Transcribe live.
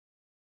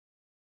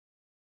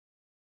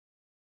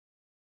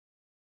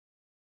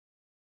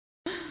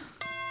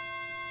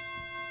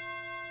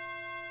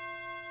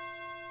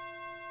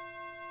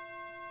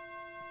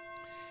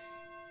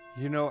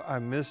You know, I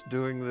miss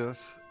doing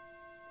this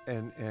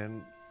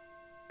and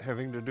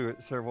having to do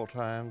it several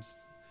times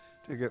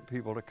to get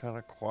people to kind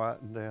of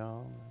quieten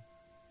down.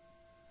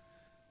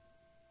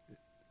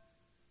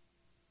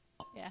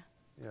 Yeah.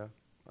 Yeah,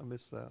 I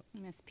miss that. I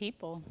miss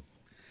people.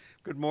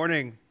 Good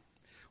morning.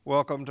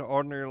 Welcome to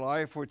Ordinary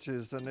Life, which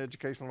is an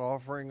educational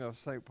offering of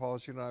St.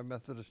 Paul's United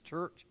Methodist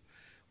Church.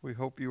 We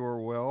hope you are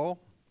well.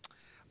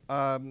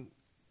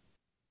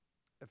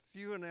 A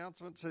few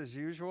announcements as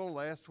usual.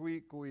 Last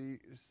week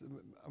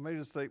I made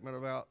a statement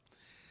about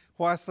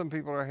why some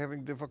people are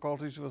having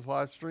difficulties with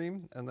live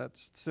stream, and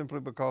that's simply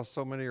because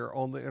so many are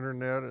on the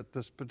internet at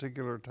this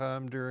particular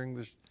time during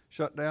the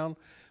shutdown.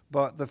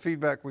 But the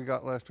feedback we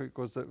got last week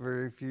was that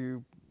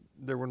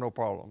there were no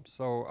problems.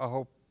 So I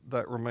hope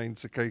that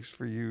remains the case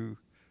for you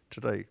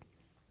today.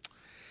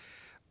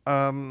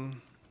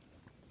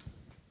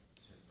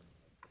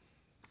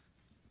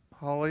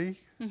 Holly,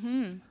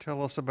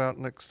 tell us about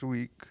next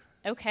week.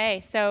 Okay,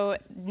 so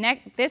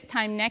this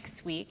time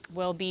next week,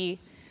 we'll be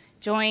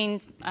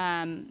joined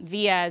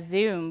via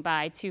Zoom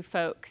by two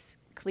folks,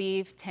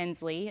 Cleve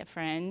Tinsley, a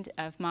friend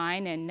of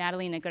mine, and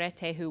Natalie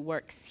Negrete, who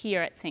works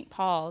here at St.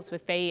 Paul's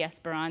with Vei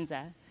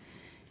Esperanza,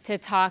 to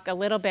talk a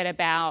little bit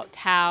about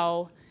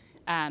how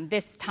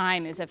this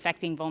time is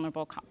affecting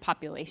vulnerable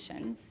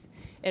populations.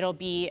 It'll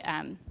be,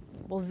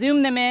 we'll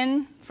Zoom them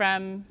in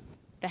from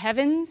the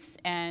heavens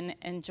and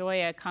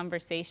enjoy a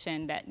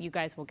conversation that you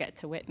guys will get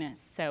to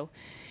witness. So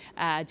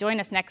join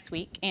us next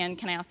week. And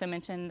can I also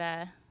mention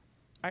the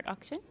art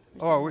auction?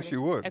 Oh, I wish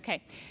you would.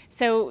 Okay.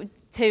 So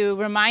to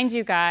remind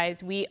you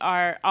guys, we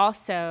are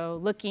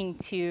also looking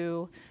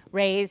to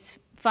raise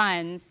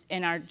funds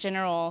in our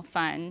general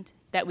fund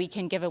that we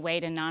can give away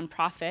to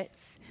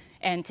nonprofits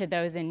and to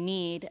those in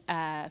need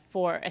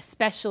for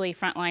especially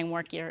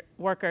frontline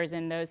workers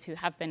and those who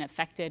have been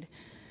affected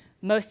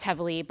most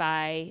heavily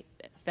by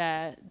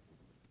the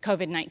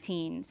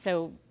COVID-19.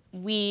 So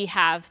we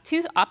have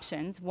two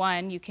options.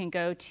 One, you can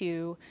go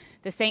to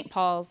the St.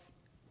 Paul's,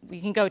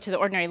 you can go to the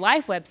Ordinary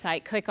Life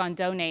website, click on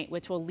Donate,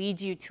 which will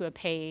lead you to a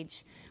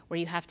page where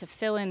you have to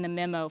fill in the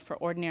memo for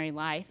Ordinary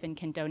Life and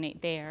can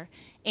donate there.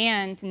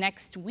 And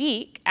next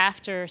week,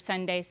 after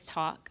Sunday's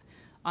talk,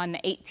 on the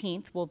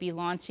 18th, we'll be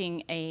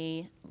launching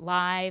a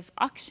live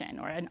auction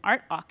or an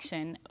art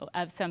auction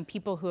of some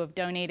people who have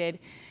donated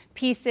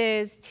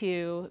pieces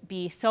to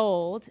be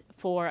sold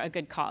for a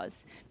good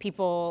cause.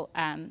 People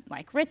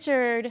like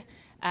Richard,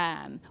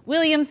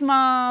 William's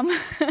mom,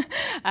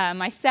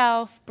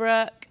 myself,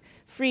 Brooke,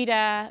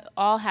 Frida,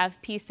 all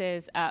have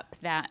pieces up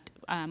that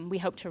we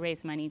hope to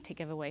raise money to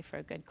give away for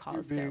a good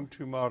cause. You're being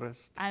too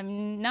modest.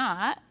 I'm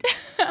not.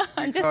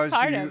 I'm just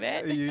part of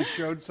it. You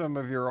showed some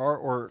of your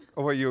artwork,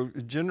 what you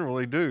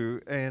generally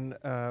do, and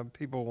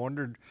people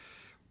wondered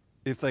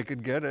if they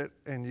could get it,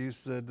 and you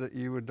said that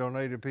you would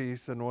donate a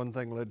piece, and one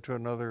thing led to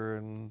another,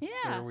 and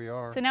there we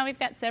are. So now we've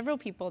got several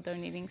people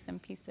donating some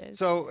pieces.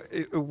 So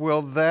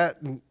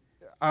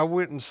I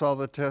went and saw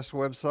the test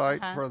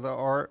website for the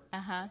art.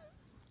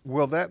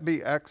 Will that be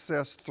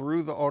accessed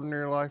through the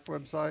Ordinary Life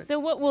website? So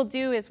what we'll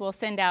do is we'll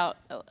send out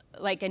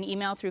like an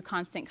email through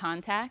Constant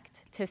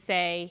Contact to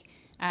say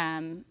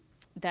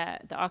the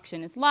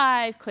auction is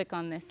live, click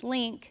on this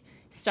link,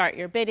 start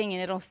your bidding,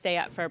 and it'll stay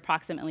up for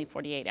approximately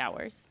 48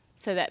 hours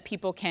so that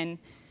people can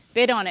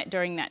bid on it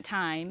during that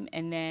time,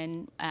 and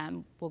then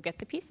we'll get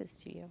the pieces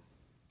to you.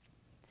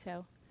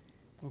 So,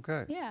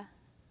 okay.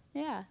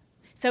 Yeah.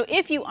 So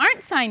if you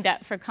aren't signed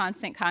up for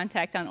Constant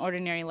Contact on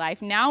Ordinary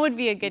Life, now would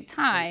be a good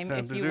time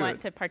if you want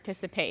to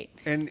participate.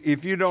 And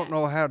if you don't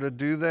know how to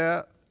do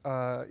that,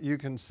 you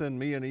can send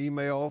me an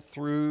email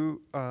through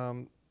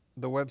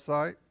the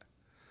website,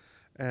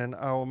 and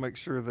I will make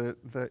sure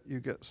that you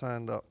get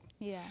signed up.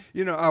 Yeah.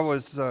 You know,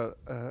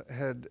 I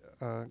had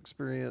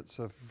experience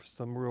of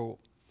some real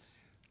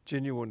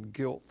genuine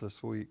guilt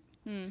this week.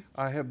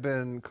 I have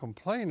been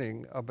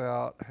complaining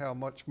about how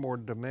much more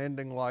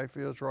demanding life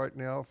is right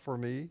now for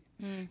me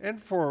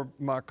and for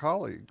my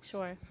colleagues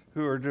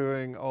who are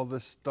doing all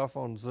this stuff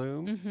on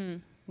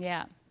Zoom.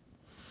 Yeah.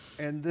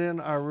 And then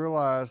I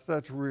realized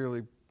that's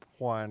really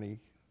whiny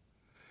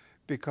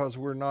because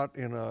we're not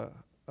in a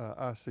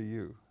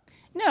ICU.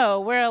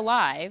 No, we're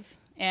alive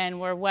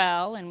and we're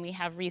well and we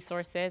have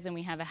resources and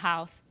we have a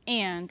house,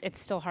 and it's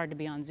still hard to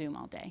be on Zoom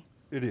all day.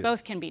 It is.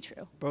 Both can be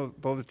true. Both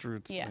are true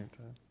at the same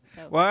time.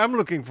 So. Well, I'm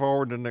looking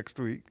forward to next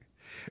week.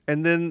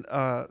 And then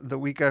the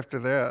week after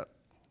that,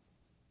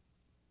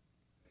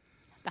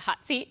 the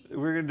hot seat.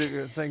 We're going to do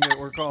a thing that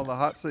we're calling the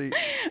hot seat.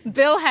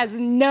 Bill has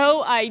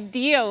no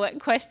idea what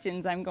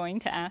questions I'm going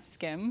to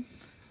ask him.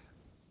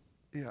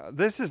 Yeah,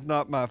 this is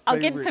not my favorite. I'll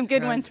get some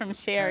good ones from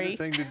Sherry.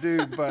 Kind of thing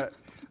to do, but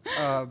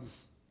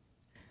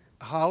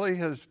Holly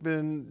has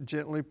been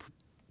gently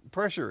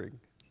pressuring.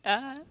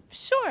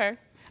 Sure.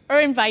 Or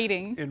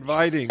inviting.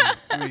 Inviting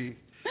me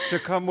to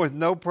come with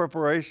no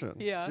preparation,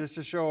 just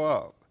to show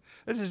up.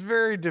 This is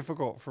very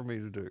difficult for me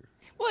to do.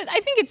 Well, I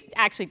think it's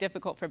actually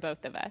difficult for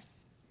both of us.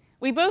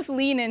 we both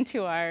lean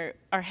into our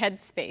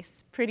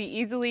headspace pretty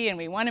easily, and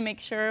we want to make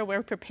sure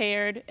we're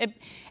prepared.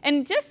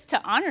 And just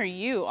to honor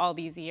you all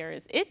these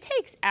years, it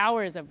takes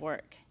hours of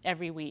work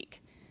every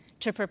week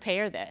to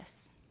prepare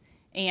this.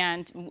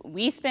 And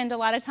we spend a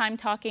lot of time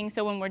talking,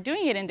 so when we're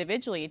doing it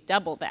individually,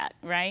 double that,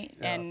 right?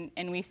 Yeah.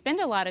 And we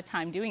spend a lot of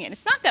time doing it.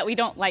 It's not that we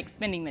don't like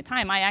spending the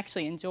time. I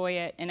actually enjoy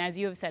it, and as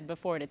you have said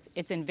before,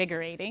 it's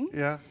invigorating.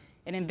 Yeah.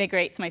 It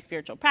invigorates my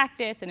spiritual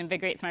practice, it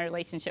invigorates my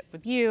relationship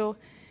with you,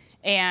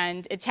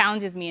 and it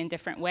challenges me in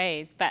different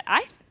ways. But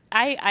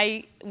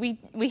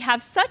we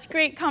have such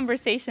great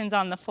conversations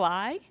on the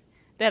fly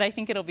that I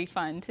think it'll be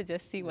fun to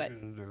just see what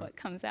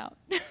comes out.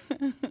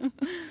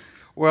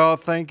 Well,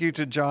 thank you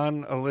to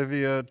John,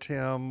 Olivia,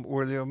 Tim,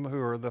 William, who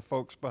are the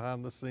folks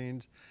behind the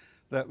scenes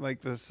that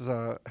make this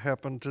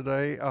happen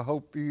today. I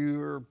hope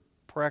your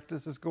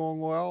practice is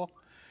going well.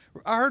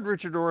 I heard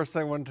Richard Orris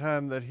say one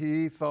time that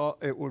he thought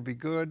it would be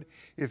good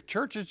if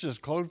churches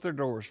just closed their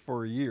doors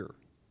for a year.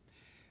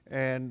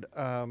 And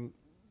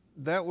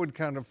that would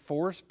kind of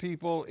force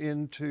people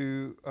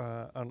into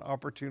an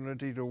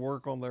opportunity to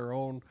work on their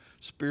own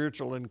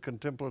spiritual and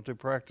contemplative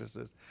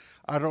practices.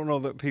 I don't know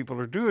that people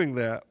are doing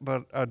that,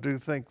 but I do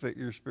think that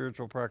your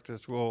spiritual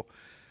practice will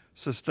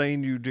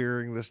sustain you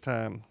during this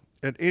time.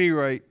 At any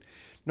rate,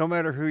 no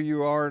matter who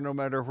you are, no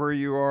matter where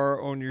you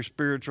are on your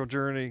spiritual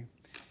journey,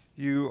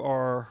 you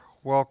are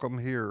welcome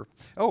here.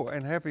 Oh,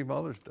 and happy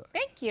Mother's Day.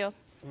 Thank you.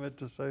 I meant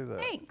to say that.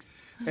 Thanks.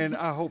 And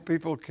I hope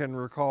people can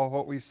recall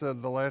what we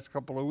said the last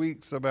couple of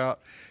weeks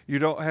about you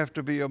don't have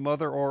to be a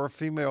mother or a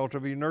female to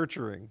be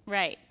nurturing.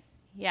 Right.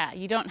 Yeah,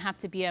 you don't have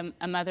to be a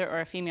mother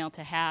or a female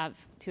to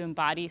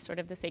embody sort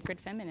of the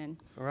sacred feminine.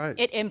 Right.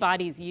 It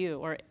embodies you,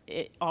 or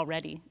it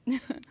already.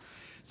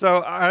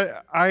 So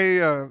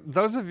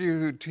those of you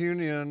who tune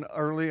in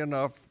early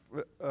enough,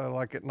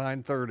 like at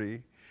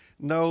 9:30,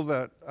 know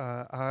that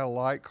I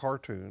like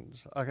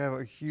cartoons. I have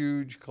a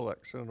huge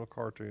collection of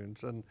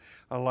cartoons, and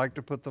I like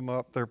to put them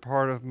up. They're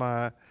part of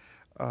my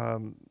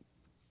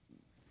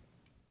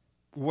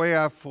way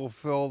I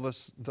fulfill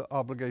the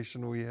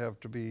obligation we have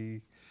to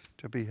be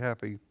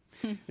happy.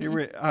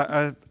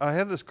 I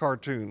have this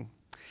cartoon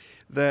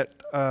that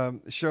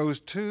shows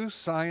two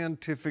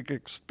scientific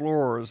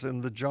explorers in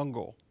the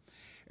jungle.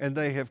 And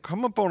they have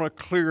come upon a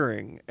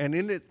clearing, and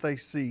in it they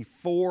see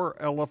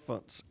 4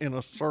 elephants in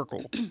a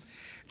circle.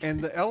 And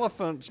the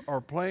elephants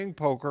are playing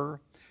poker,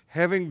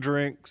 having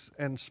drinks,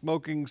 and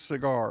smoking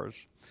cigars.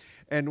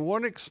 And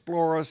one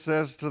explorer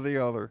says to the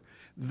other,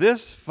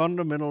 "This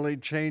fundamentally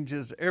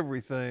changes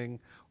everything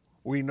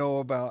we know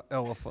about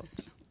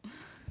elephants."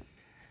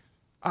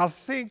 I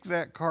think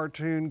that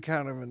cartoon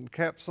kind of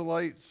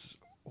encapsulates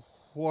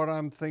what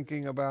I'm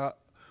thinking about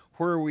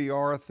where we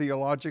are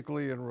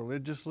theologically and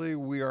religiously.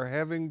 We are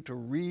having to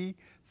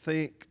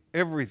rethink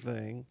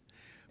everything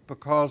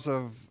because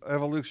of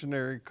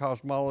evolutionary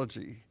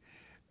cosmology.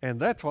 And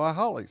that's why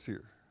Holly's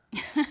here.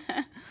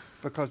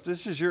 Because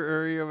this is your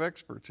area of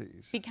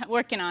expertise.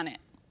 Working on it,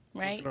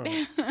 right?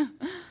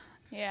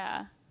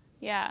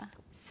 Yeah.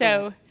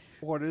 So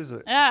what is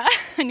it? I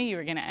knew you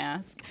were going to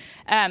ask.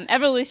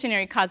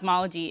 Evolutionary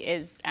cosmology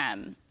is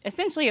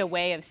essentially a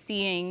way of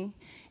seeing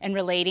and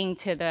relating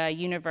to the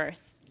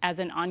universe as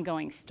an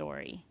ongoing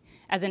story,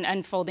 as an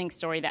unfolding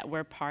story that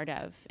we're part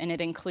of. And it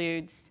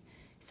includes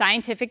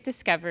scientific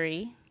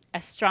discovery,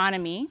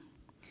 astronomy,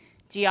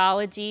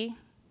 geology,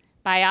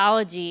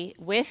 biology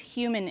with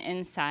human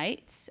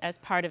insights as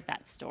part of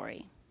that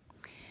story.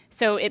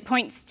 So it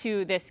points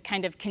to this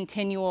kind of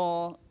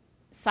continual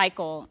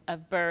cycle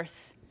of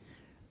birth,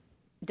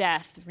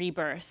 death,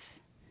 rebirth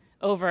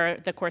over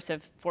the course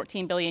of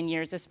 14 billion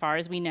years, as far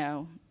as we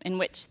know, in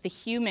which the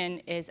human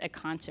is a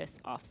conscious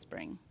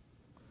offspring.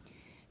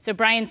 So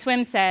Brian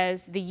Swimme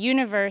says, the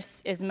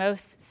universe is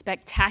most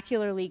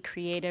spectacularly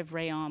creative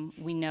realm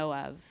we know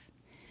of,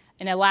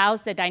 and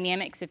allows the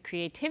dynamics of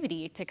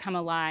creativity to come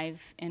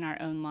alive in our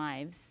own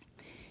lives.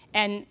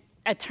 And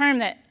a term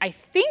that I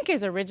think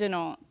is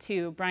original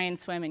to Brian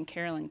Swimme and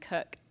Carolyn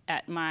Cook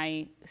at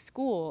my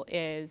school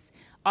is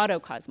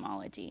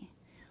autocosmology,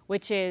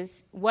 which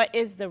is, what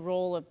is the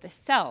role of the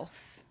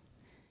self?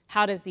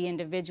 How does the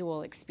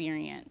individual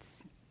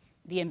experience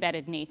the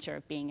embedded nature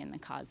of being in the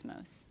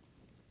cosmos?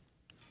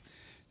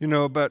 You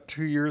know, about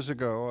 2 years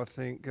ago, I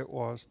think it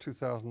was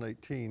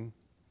 2018,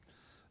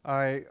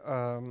 I,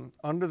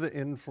 under the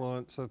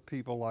influence of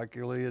people like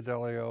Ilia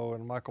Delio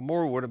and Michael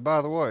Morwood, and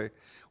by the way,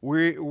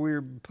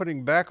 we're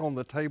putting back on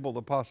the table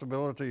the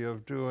possibility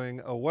of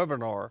doing a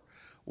webinar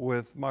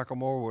with Michael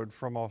Morwood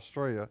from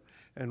Australia,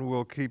 and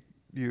we'll keep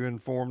you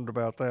informed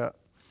about that.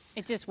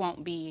 It just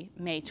won't be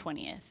May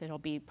 20th. It'll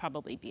be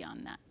probably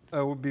beyond that.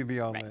 It will be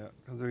beyond that,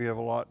 because we have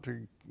a lot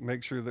to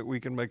make sure that we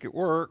can make it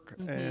work,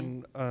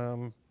 and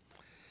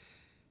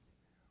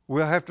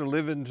we'll have to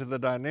live into the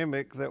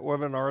dynamic that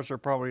webinars are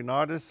probably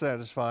not as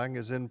satisfying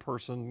as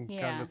in-person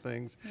kind of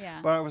things.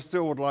 But I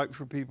still would like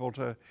for people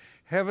to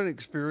have an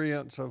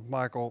experience of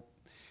Michael,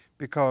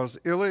 because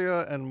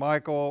Ilia and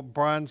Michael,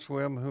 Brian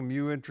Swimme, whom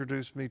you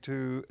introduced me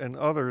to, and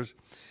others,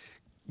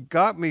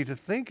 got me to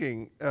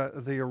thinking,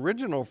 the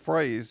original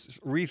phrase,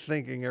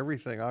 rethinking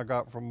everything, I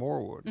got from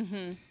Morwood.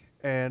 Mm-hmm.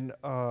 And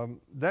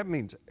that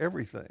means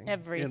everything.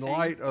 Everything. In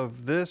light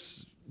of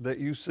this that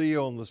you see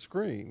on the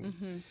screen,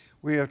 Mm-hmm.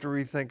 we have to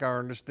rethink our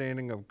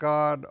understanding of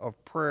God,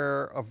 of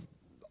prayer, of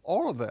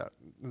all of that.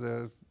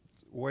 The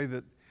way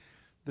that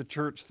the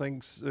church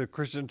thinks, the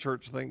Christian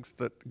church thinks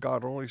that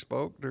God only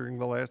spoke during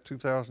the last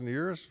 2,000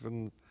 years,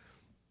 and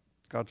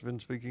God's been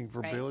speaking for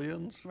Right.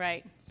 billions.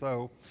 Right.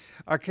 So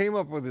I came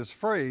up with this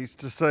phrase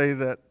to say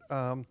that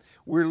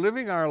we're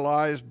living our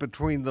lives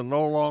between the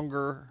no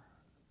longer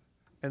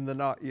and the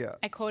not yet.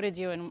 I quoted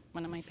you in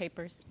one of my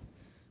papers,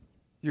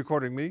 You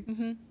quoting me?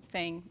 mm-hmm,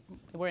 saying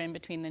we're in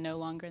between the no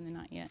longer and the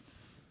not yet.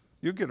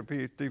 You get a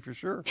PhD for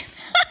sure.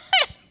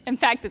 In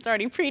fact, it's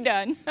already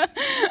pre-done.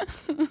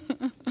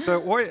 So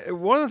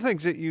one of the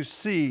things that you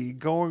see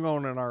going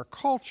on in our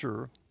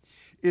culture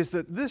is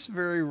that this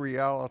very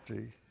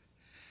reality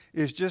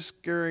is just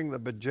scaring the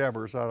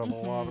bejabbers out of a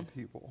lot of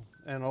people.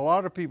 And a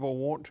lot of people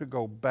want to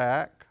go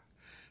back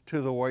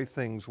to the way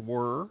things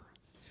were,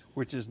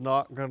 which is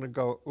not going to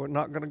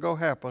go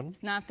happen.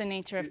 It's not the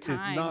nature of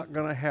time. It's not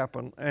going to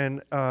happen.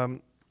 And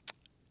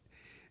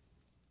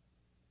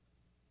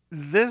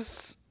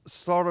this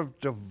sort of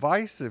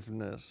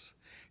divisiveness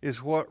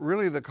is what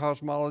really the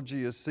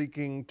cosmology is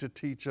seeking to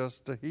teach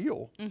us to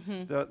heal,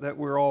 that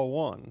we're all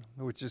one,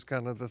 which is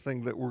kind of the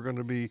thing that we're going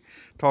to be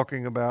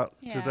talking about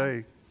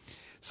today.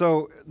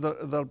 So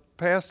the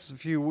past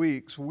few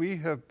weeks, we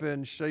have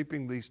been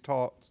shaping these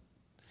talks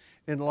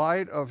in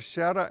light of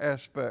shadow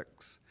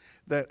aspects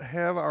that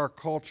have our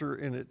culture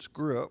in its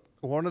grip,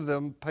 one of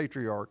them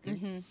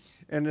patriarchy.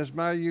 And as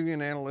my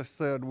Jungian analyst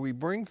said, we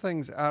bring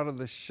things out of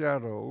the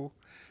shadow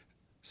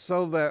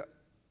so that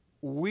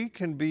we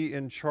can be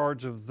in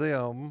charge of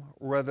them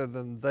rather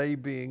than they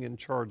being in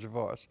charge of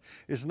us.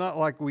 It's not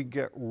like we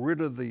get rid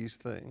of these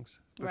things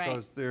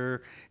because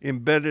they're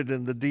embedded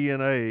in the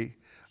DNA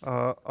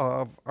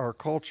of our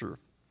culture.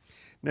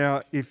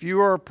 Now, if you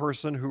are a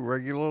person who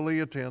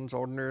regularly attends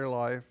Ordinary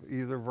Life,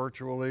 either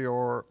virtually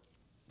or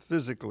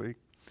physically,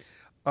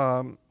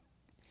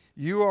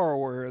 you are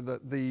aware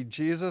that the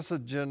Jesus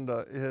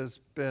agenda has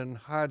been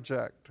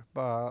hijacked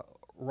by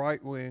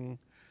right-wing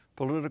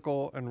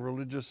political and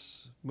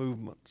religious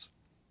movements.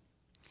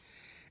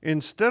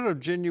 Instead of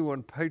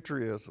genuine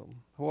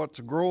patriotism, what's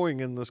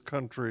growing in this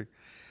country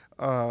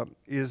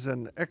is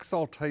an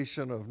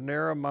exaltation of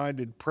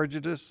narrow-minded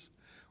prejudice,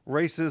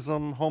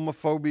 racism,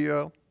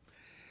 homophobia,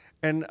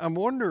 and I'm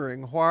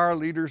wondering why our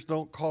leaders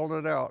don't call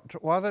it out,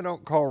 why they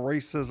don't call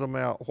racism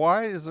out.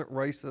 Why isn't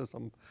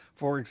racism,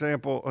 for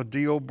example, a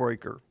deal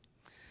breaker?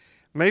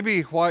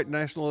 Maybe white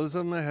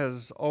nationalism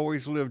has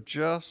always lived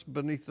just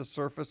beneath the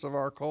surface of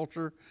our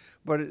culture,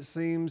 but it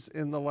seems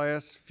in the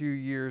last few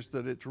years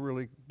that it's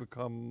really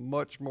become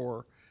much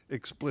more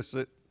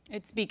explicit.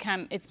 It's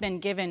been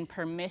given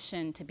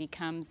permission to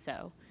become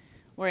so.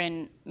 We're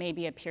in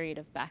maybe a period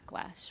of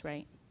backlash,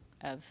 right?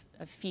 Of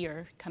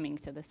fear coming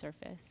to the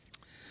surface.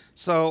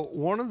 So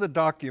one of the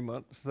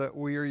documents that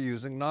we are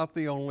using, not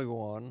the only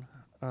one,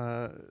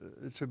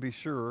 to be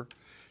sure,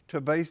 to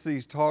base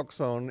these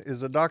talks on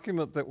is a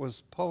document that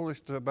was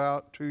published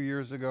about 2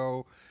 years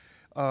ago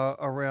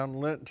around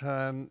Lent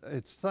time.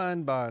 It's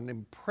signed by an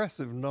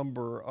impressive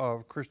number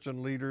of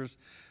Christian leaders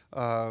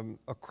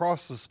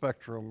across the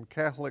spectrum,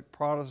 Catholic,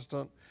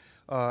 Protestant,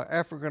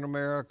 African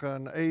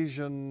American,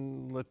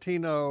 Asian,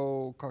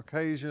 Latino,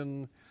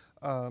 Caucasian,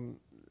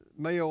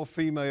 male,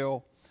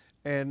 female.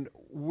 And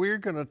we're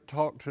going to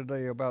talk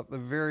today about the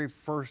very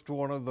first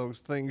one of those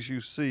things you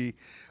see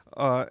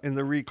in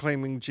the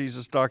Reclaiming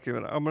Jesus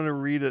document. I'm going to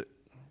read it.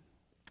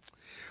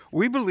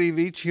 We believe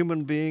each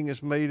human being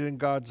is made in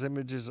God's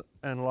images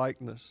and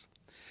likeness.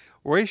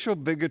 Racial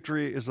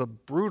bigotry is a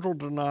brutal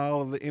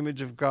denial of the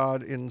image of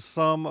God in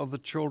some of the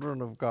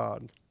children of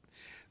God.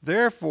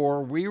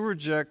 Therefore, we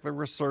reject the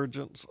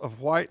resurgence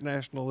of white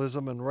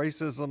nationalism and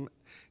racism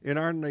in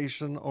our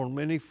nation on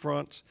many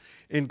fronts,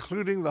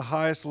 including the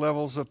highest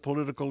levels of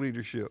political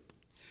leadership.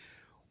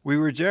 We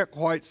reject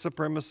white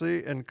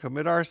supremacy and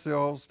commit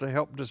ourselves to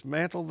help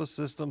dismantle the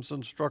systems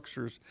and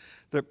structures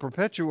that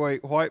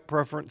perpetuate white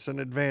preference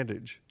and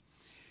advantage.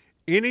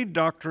 Any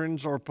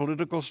doctrines or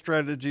political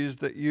strategies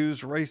that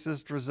use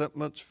racist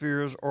resentments,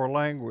 fears, or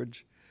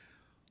language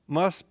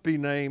must be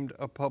named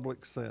a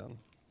public sin.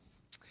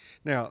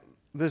 Now,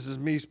 this is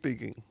me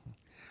speaking.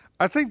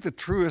 I think the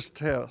truest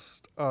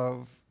test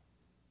of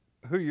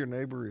who your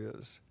neighbor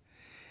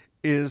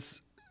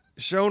is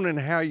shown in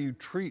how you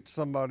treat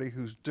somebody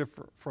who's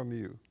different from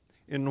you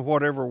in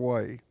whatever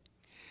way.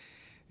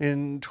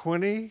 In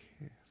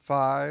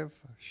 25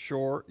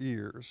 short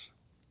years,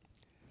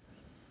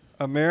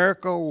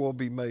 America will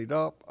be made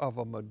up of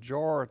a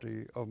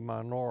majority of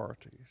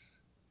minorities.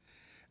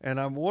 And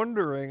I'm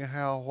wondering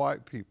how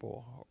white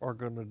people are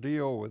going to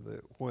deal with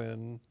it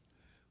when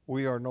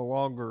we are no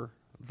longer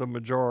the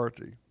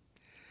majority.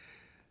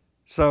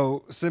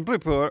 So, simply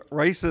put,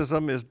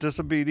 racism is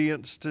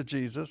disobedience to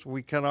Jesus.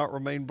 We cannot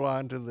remain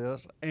blind to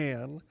this.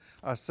 And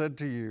I said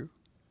to you,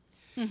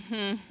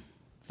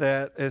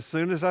 that as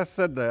soon as I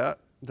said that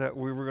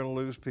we were going to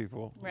lose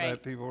people, Right.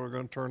 that people were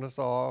going to turn us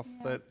off,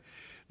 that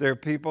there are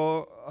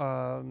people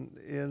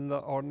in the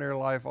Ordinary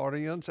Life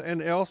audience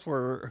and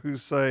elsewhere who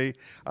say,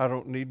 I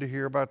don't need to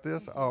hear about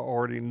this. I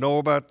already know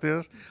about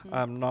this.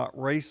 I'm not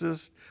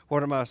racist.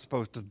 What am I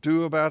supposed to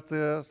do about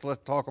this?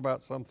 Let's talk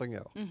about something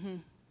else.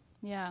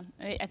 Yeah,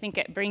 I think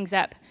it brings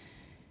up,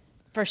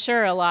 for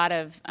sure, a lot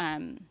of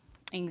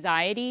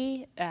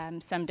anxiety,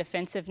 some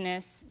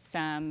defensiveness,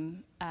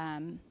 some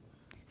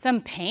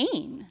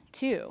pain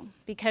too,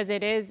 because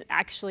it is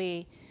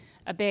actually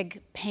a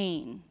big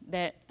pain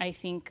that I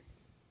think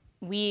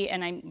we,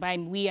 and by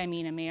we I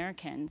mean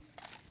Americans,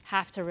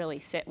 have to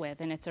really sit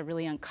with, and it's a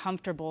really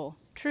uncomfortable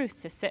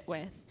truth to sit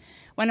with.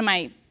 One of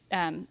my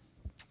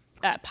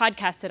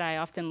podcasts that I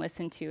often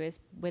listen to is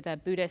with a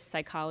Buddhist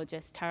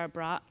psychologist, Tara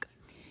Brach,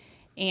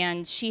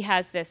 and she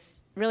has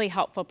this really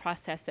helpful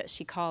process that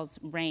she calls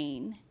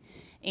RAIN,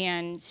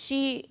 and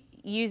she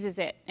uses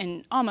it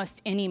in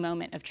almost any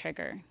moment of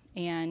trigger.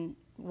 And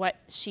what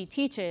she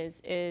teaches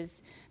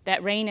is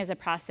that RAIN is a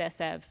process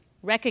of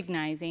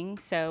recognizing,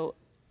 so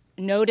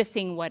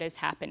noticing what is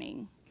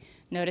happening,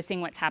 noticing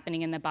what's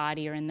happening in the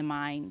body or in the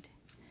mind,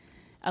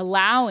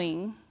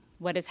 allowing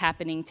what is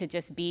happening to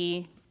just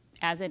be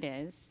as it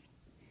is,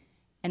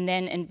 and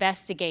then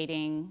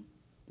investigating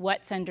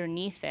what's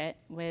underneath it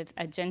with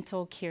a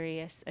gentle,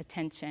 curious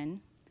attention,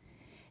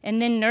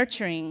 and then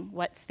nurturing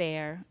what's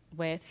there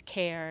with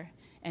care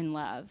and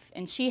love.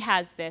 And she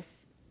has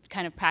this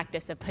kind of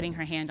practice of putting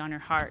her hand on her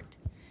heart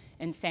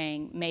and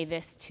saying, may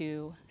this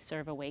too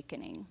serve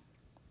awakening.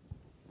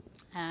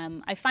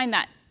 I find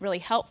that really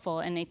helpful,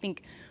 and I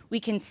think we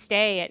can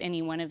stay at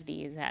any one of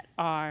these at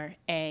R,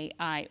 A,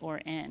 I,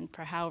 or N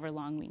for however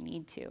long we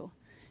need to,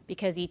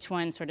 because each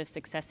one sort of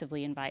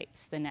successively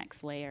invites the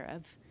next layer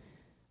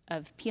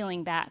of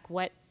peeling back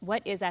what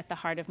is at the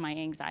heart of my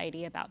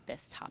anxiety about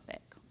this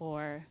topic,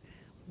 or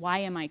why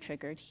am I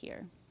triggered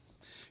here?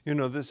 You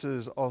know, this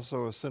is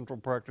also a central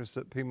practice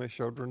that Pema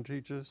Chodron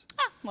teaches.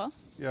 Ah, well,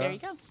 there you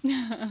go.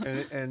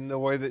 and the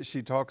way that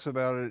she talks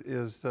about it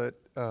is that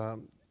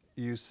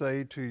you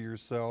say to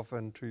yourself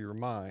and to your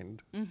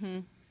mind,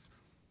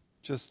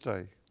 just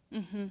stay.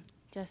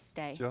 Just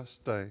stay. Just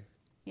stay.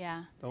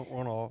 Yeah. Don't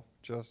run off.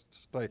 Just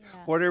stay. Yeah.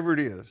 Whatever it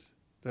is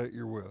that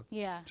you're with.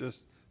 Yeah. Just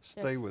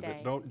stay with stay.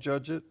 it. Don't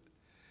judge it,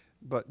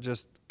 but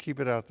just keep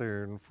it out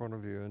there in front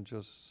of you and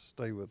just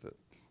stay with it.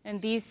 And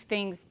these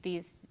things,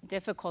 these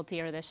difficulty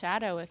or the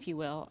shadow, if you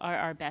will, are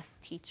our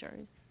best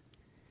teachers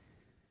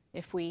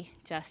if we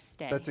just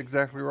stay. That's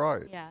exactly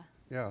right. Yeah.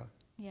 Yeah.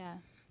 Yeah.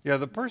 Yeah,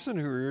 the person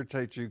who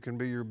irritates you can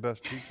be your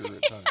best teacher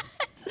at times.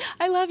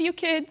 I love you,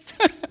 kids.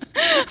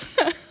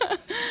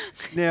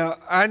 Now,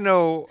 I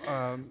know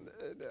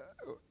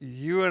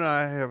you and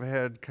I have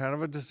had kind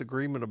of a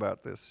disagreement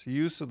about this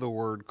use of the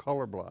word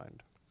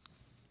colorblind.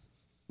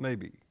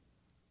 Maybe.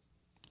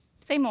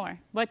 Say more.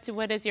 What is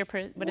the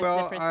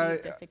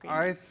perceived disagreement?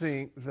 I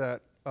think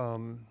that I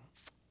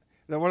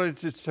wanted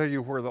to tell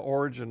you where the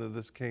origin of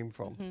this came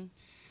from.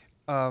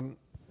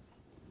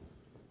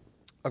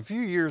 A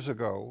few years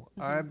ago,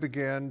 I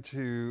began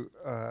to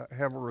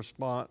have a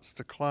response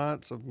to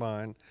clients of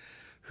mine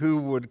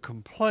who would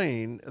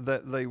complain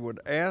that they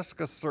would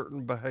ask a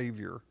certain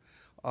behavior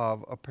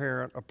of a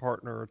parent, a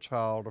partner, a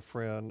child, a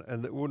friend,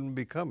 and that wouldn't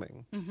be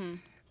coming.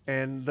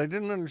 And they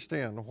didn't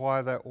understand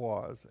why that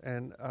was.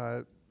 And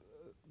I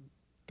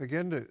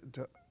began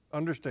to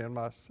understand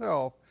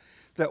myself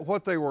that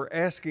what they were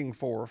asking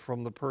for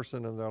from the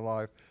person in their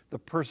life, the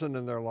person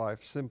in their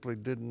life simply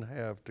didn't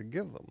have to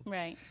give them.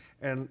 Right.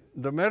 And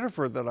the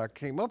metaphor that I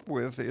came up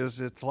with is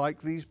it's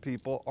like these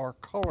people are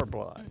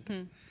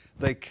colorblind.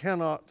 They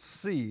cannot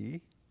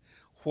see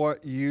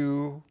what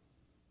you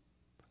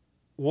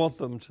want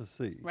them to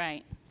see.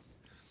 Right.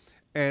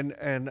 And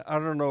I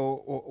don't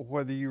know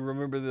whether you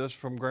remember this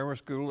from grammar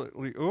school, at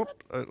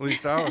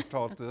least I was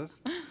taught this.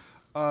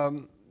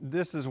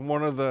 This is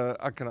one of the,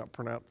 I cannot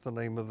pronounce the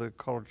name of the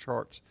color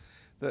charts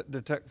that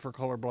detect for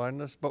color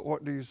blindness, but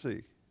what do you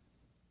see?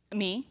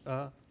 Me?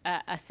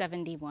 A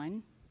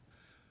 71.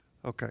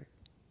 Okay.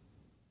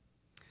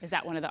 Is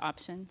that one of the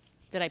options?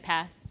 Did I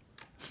pass?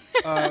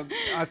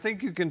 I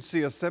think you can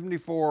see a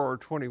 74 or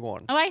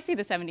 21. Oh, I see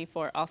the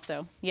 74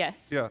 also.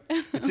 Yes. Yeah,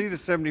 it's either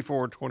 74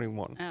 or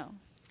 21. Oh.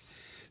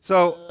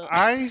 So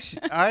I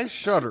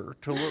shudder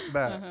to look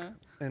back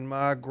in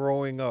my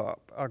growing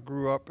up. I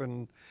grew up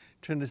in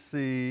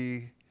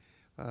Tennessee,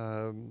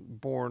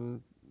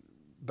 born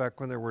back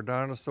when there were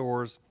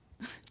dinosaurs.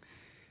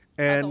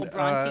 And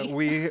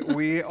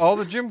we all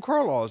the Jim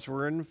Crow laws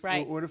were in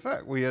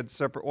effect. We had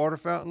separate water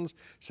fountains,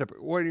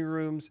 separate waiting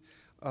rooms,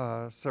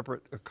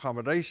 separate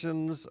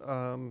accommodations,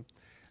 and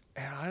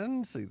I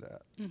didn't see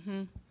that.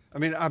 I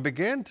mean, I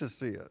began to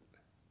see it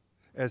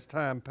as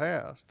time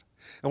passed.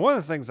 And one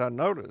of the things I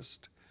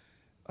noticed,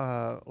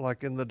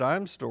 like in the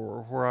dime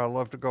store where I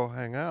love to go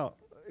hang out,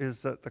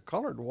 is that the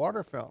colored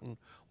water fountain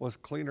was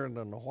cleaner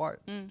than the white.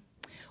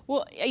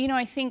 Well, you know,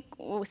 I think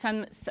a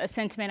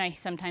sentiment I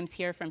sometimes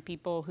hear from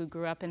people who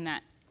grew up in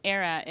that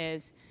era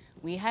is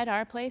We had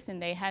our place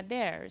and they had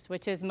theirs,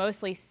 which is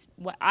mostly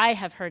what I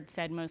have heard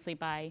said mostly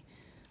by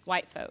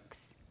white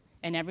folks.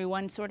 And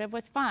everyone sort of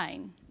was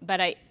fine.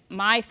 But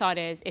my thought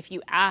is, if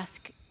you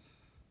ask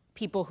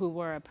people who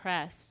were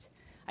oppressed,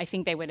 I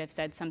think they would have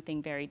said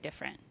something very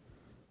different.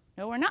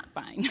 No, we're not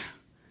fine.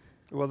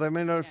 Well, they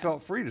may not have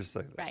felt free to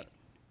say that. Right,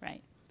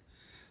 right.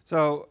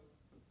 So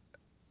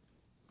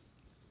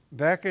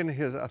back in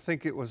I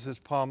think it was his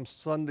Palm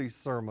Sunday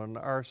sermon,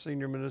 our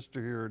senior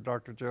minister here,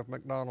 Dr. Jeff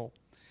McDonald,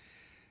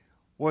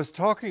 was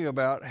talking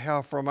about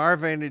how from our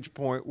vantage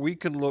point, we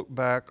can look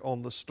back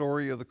on the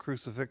story of the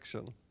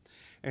crucifixion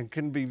and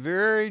can be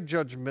very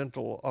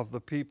judgmental of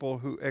the people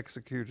who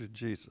executed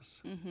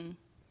Jesus. Mm-hmm.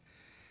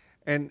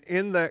 And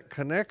in that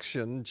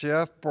connection,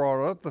 Jeff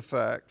brought up the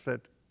fact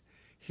that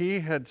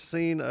he had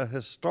seen a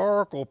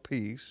historical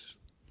piece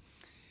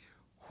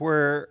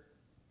where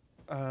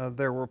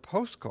there were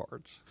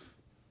postcards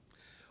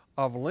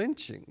of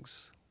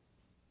lynchings,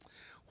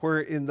 where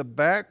in the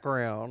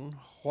background,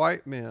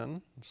 white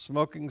men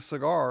smoking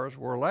cigars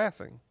were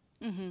laughing.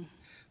 Mm-hmm.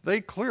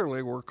 They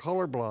clearly were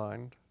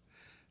colorblind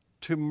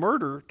to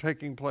murder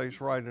taking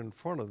place right in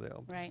front of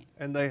them. Right.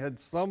 And they had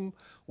some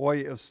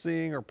way of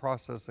seeing or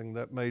processing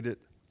that made it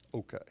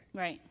okay.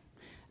 Right.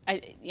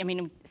 I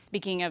mean,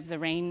 speaking of the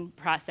RAIN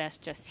process,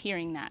 just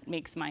hearing that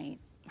makes my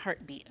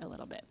heart beat a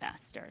little bit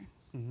faster,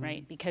 mm-hmm.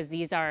 right? Because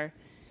these are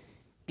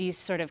these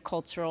sort of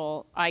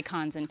cultural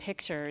icons and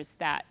pictures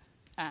that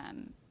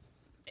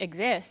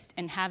exist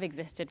and have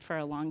existed for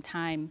a long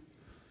time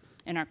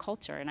in our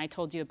culture. And I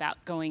told you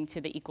about going to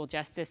the Equal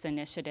Justice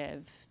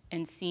Initiative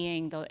and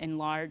seeing the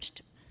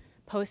enlarged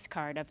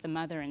postcard of the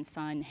mother and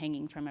son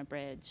hanging from a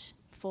bridge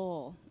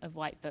full of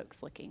white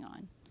folks looking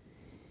on.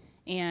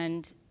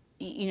 And,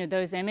 you know,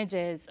 those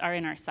images are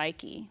in our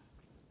psyche,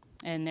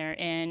 and they're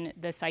in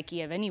the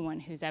psyche of anyone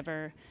who's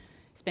ever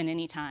spent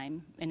any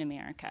time in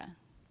America,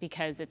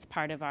 because it's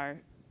part of our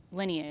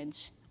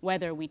lineage,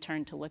 whether we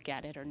turn to look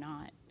at it or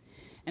not.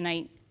 And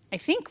I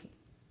think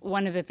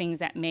one of the things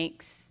that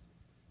makes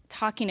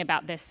talking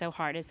about this so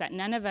hard is that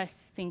none of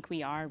us think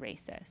we are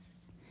racist.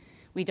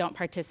 We don't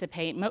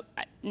participate,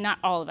 not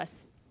all of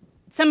us.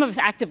 Some of us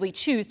actively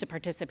choose to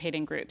participate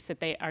in groups that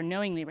they are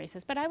knowingly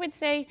racist, but I would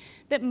say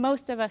that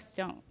most of us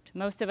don't.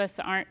 Most of us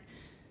aren't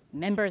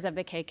members of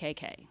the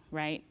KKK,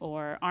 right?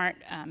 Or aren't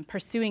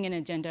pursuing an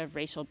agenda of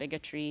racial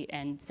bigotry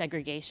and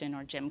segregation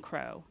or Jim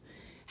Crow.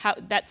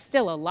 That's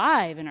still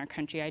alive in our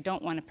country. I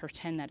don't want to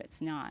pretend that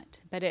it's not,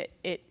 but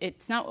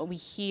it's not what we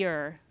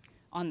hear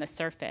on the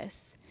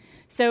surface.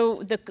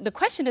 So the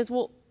question is,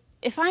 well,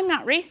 if I'm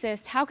not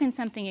racist, how can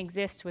something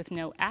exist with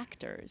no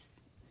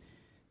actors,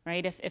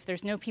 right? If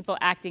there's no people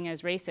acting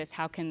as racist,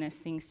 how can this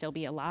thing still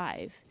be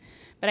alive?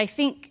 But I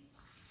think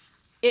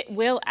it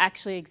will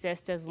actually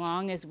exist as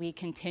long as we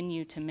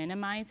continue to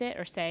minimize it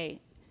or say,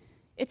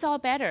 it's all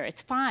better,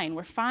 it's fine,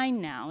 we're fine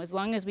now. As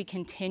long as we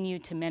continue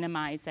to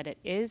minimize that it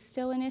is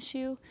still an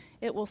issue,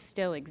 it will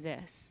still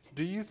exist.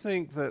 Do you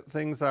think that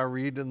things I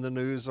read in the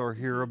news or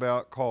hear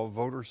about called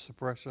voter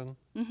suppression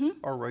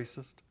are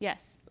racist?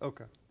 Yes.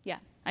 Okay. Yeah,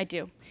 I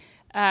do.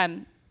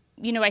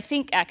 You know, I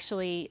think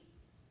actually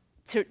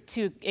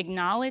to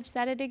acknowledge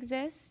that it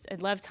exists, I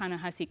love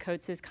Ta-Nehisi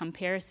Coates'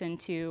 comparison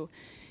to,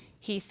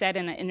 he said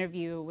in an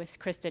interview with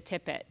Krista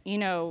Tippett, you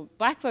know,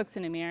 black folks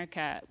in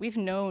America, we've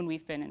known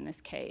we've been in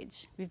this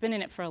cage. We've been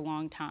in it for a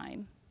long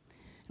time.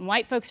 And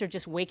white folks are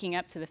just waking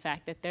up to the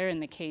fact that they're in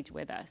the cage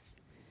with us.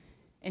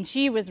 And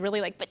she was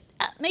really like, but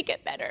make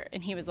it better.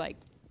 And he was like,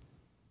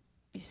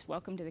 just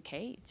welcome to the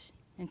cage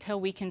until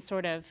we can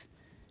sort of,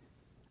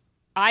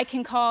 I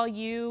can call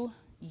you,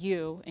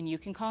 you, and you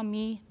can call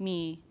me,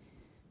 me.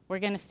 We're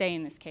going to stay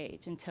in this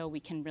cage until we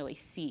can really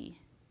see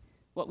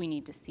what we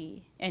need to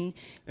see. And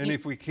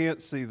if we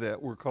can't see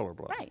that, we're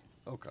colorblind. Right.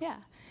 Okay. Yeah.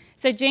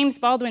 So James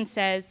Baldwin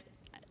says,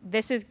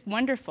 this is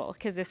wonderful,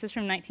 because this is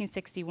from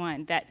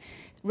 1961, that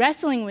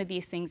wrestling with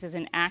these things is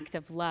an act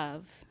of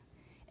love,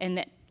 and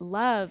that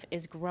love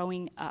is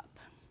growing up.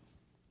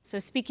 So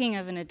speaking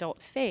of an adult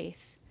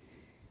faith,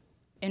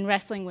 in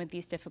wrestling with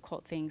these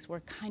difficult things, we're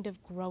kind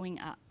of growing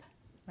up.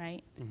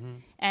 Right? Mm-hmm.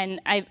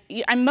 And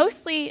I'm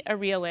mostly a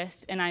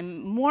realist, and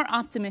I'm more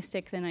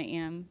optimistic than I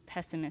am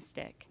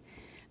pessimistic.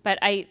 But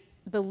I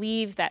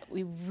believe that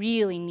we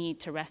really need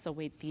to wrestle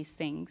with these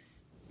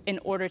things in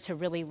order to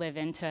really live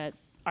into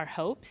our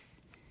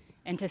hopes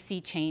and to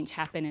see change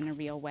happen in a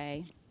real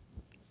way.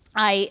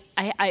 A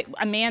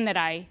man that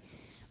I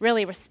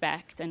really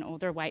respect, an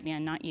older white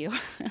man, not you,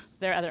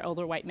 there are other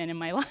older white men in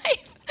my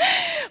life,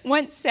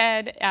 once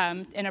said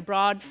in a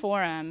broad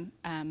forum,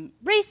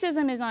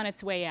 racism is on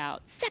its way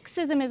out,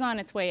 sexism is on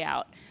its way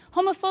out,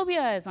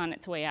 homophobia is on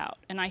its way out.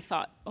 And I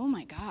thought, oh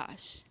my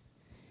gosh,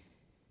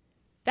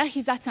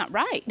 that's not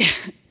right.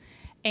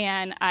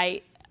 And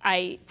I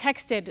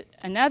texted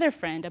another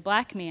friend, a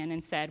black man,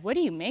 and said, what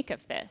do you make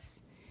of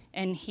this?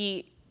 And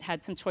he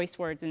had some choice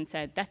words and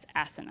said, that's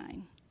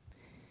asinine.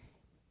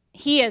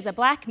 He, as a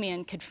black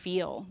man, could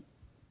feel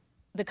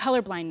the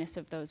colorblindness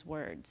of those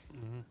words,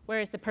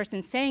 whereas the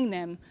person saying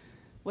them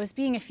was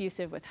being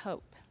effusive with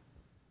hope.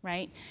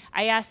 right?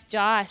 I asked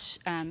Josh,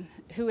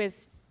 who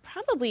is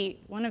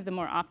probably one of the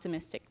more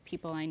optimistic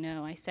people I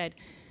know, I said,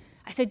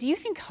 do you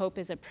think hope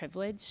is a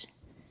privilege?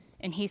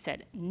 And he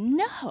said,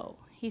 no.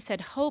 He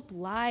said, hope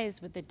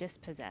lies with the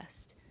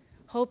dispossessed.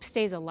 Hope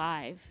stays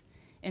alive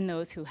in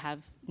those who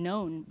have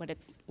known what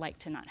it's like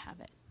to not have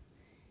it.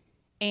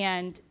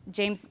 And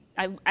James,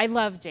 I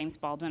love James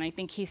Baldwin. I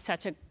think he's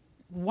such a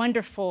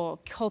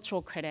wonderful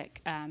cultural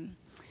critic,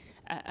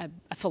 a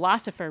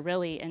philosopher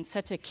really, and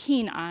such a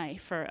keen eye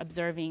for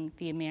observing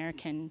the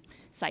American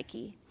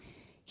psyche.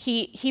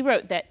 He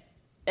wrote that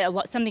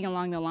something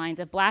along the lines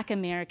of Black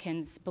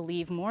Americans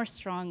believe more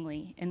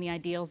strongly in the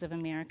ideals of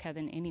America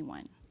than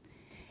anyone.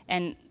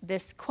 And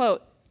this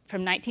quote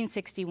from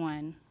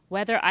 1961,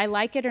 whether I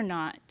like it or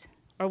not,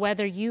 or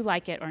whether you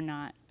like it or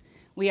not,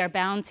 we are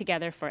bound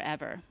together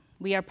forever.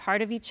 We are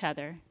part of each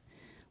other.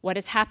 What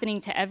is happening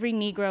to every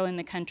Negro in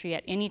the country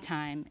at any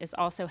time is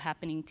also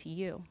happening to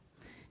you.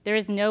 There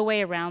is no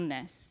way around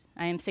this.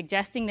 I am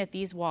suggesting that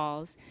these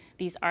walls,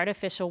 these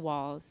artificial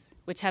walls,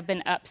 which have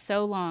been up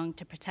so long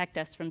to protect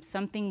us from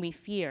something we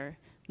fear,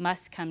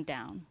 must come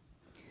down.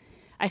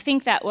 I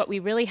think that what we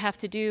really have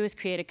to do is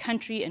create a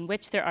country in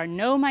which there are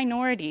no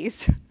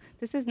minorities.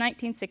 This is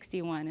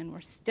 1961, and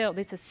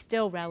this is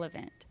still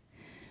relevant.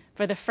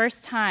 For the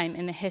first time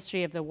in the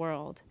history of the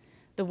world,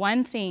 the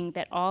one thing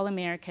that all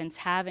Americans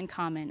have in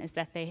common is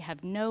that they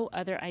have no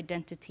other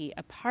identity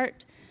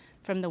apart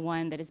from the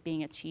one that is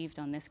being achieved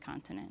on this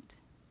continent.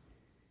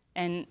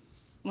 And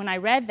when I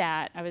read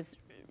that, I was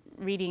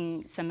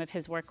reading some of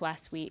his work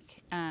last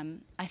week,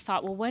 I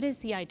thought, well, what is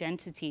the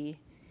identity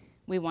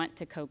we want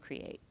to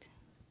co-create?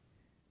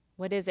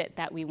 What is it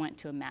that we want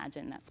to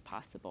imagine that's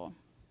possible?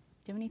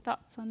 Do you have any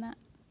thoughts on that?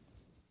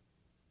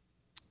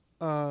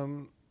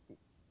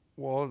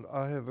 Well,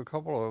 I have a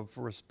couple of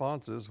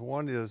responses.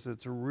 One is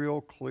it's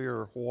real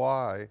clear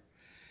why,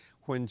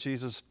 when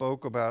Jesus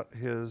spoke about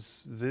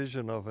his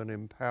vision of an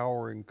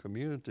empowering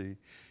community,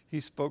 he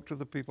spoke to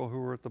the people who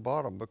were at the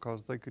bottom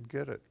because they could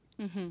get it.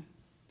 Mm-hmm.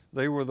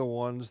 They were the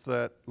ones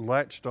that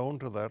latched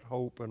onto that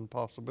hope and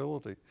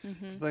possibility.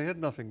 Mm-hmm. They had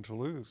nothing to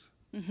lose.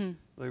 Mm-hmm.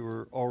 They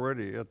were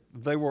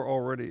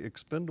already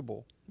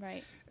expendable.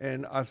 Right.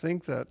 And I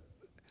think that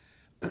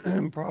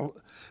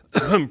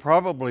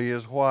probably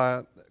is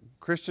why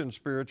Christian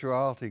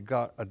spirituality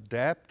got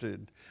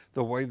adapted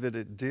the way that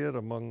it did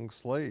among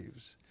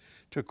slaves,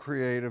 to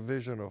create a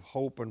vision of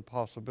hope and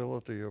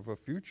possibility of a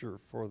future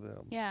for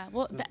them. Yeah,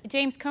 well,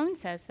 James Cone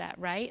says that,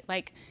 right?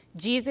 Like,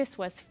 Jesus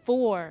was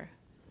for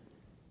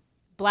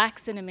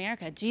Blacks in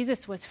America.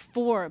 Jesus was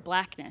for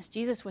Blackness.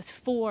 Jesus was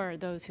for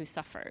those who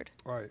suffered.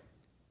 Right.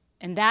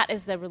 And that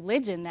is the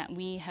religion that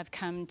we have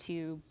come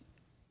to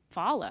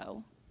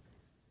follow.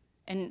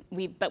 And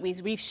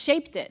we've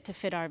shaped it to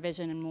fit our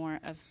vision and more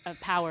of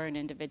power and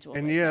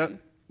individualism. And yet,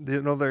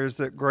 there's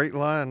that great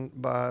line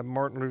by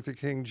Martin Luther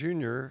King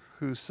Jr.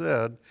 who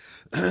said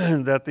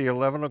that the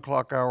 11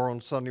 o'clock hour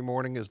on Sunday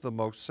morning is the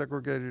most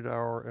segregated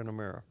hour in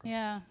America.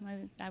 Yeah,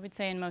 I would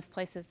say in most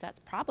places that's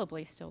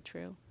probably still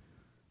true.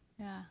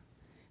 Yeah.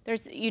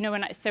 There's,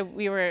 so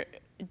we were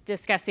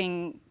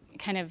discussing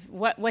kind of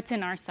what's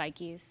in our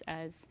psyches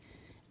as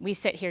we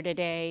sit here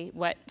today,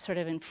 what sort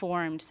of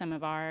informed some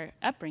of our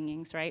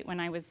upbringings, right? When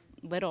I was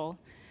little,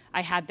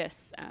 I had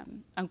this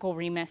Uncle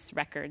Remus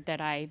record that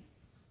I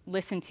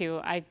listened to.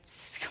 I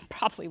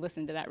probably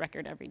listened to that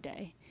record every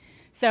day.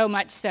 So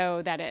much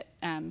so that it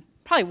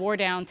probably wore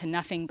down to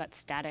nothing but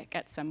static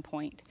at some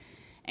point.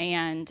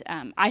 And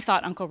I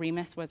thought Uncle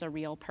Remus was a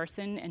real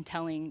person and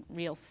telling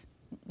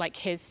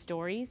his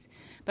stories.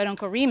 But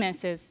Uncle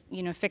Remus is,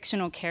 a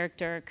fictional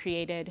character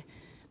created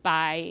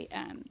by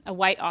a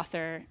white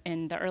author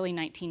in the early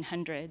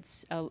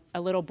 1900s, a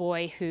little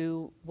boy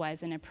who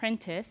was an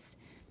apprentice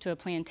to a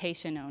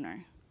plantation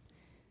owner.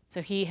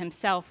 So he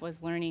himself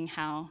was learning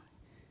how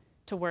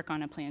to work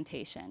on a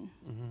plantation.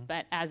 Mm-hmm.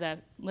 But as a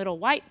little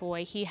white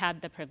boy, he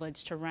had the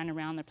privilege to run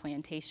around the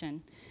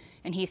plantation.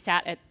 And he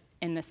sat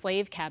in the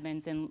slave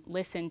cabins and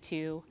listened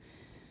to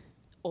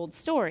old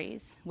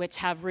stories, which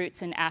have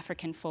roots in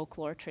African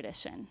folklore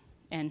tradition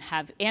and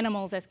have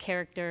animals as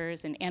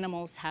characters, and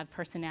animals have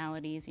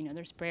personalities.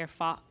 There's Brer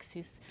Fox,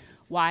 who's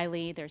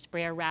wily. There's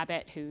Brer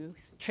Rabbit,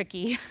 who's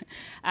tricky.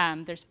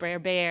 There's Brer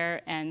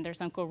Bear, and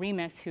there's Uncle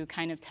Remus, who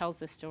kind of tells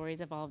the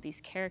stories of all of these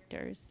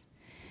characters.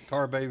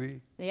 Tar Baby.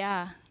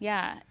 Yeah.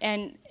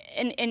 And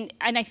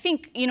I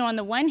think, on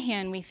the one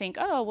hand, we think,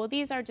 oh, well,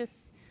 these are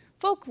just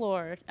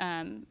folklore.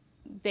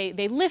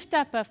 They lift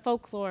up a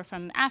folklore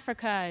from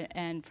Africa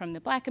and from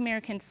the Black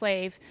American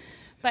slave.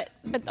 But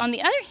on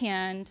the other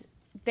hand,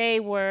 they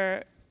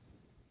were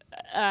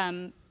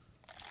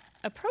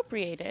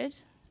appropriated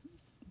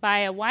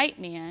by a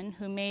white man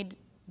who made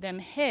them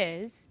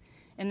his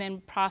and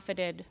then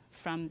profited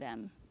from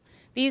them.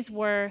 These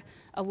were,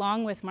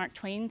 along with Mark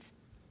Twain's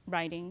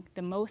writing,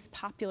 the most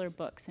popular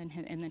books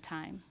in the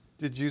time.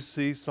 Did you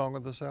see Song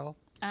of the South?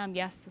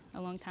 Yes, a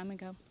long time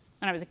ago,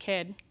 when I was a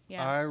kid.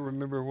 Yeah. I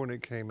remember when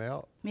it came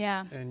out.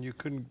 Yeah. And you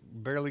couldn't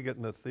barely get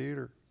in the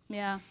theater.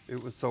 Yeah.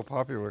 It was so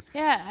popular.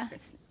 Yeah.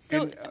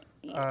 So,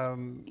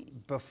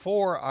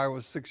 Before I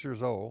was 6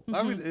 years old,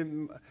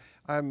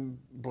 I'm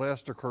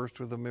blessed or cursed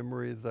with a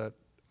memory that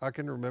I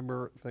can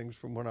remember things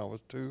from when I was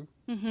 2.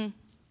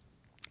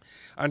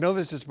 I know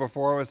this is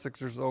before I was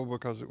 6 years old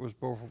because it was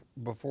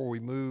before we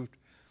moved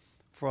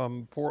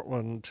from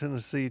Portland,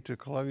 Tennessee to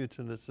Columbia,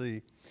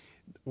 Tennessee.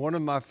 One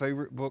of my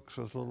favorite books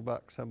was Little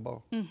Black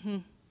Sambo.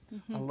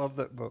 I love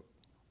that book.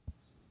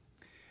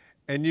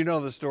 And you know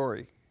the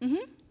story.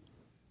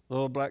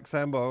 Little Black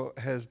Sambo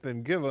has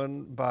been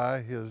given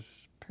by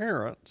his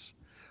parents,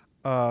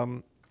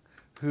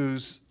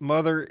 whose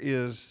mother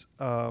is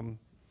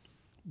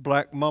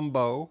Black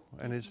Mumbo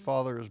and his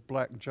father is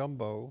Black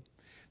Jumbo,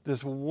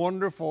 this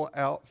wonderful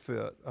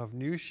outfit of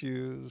new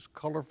shoes,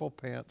 colorful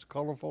pants,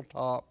 colorful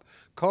top,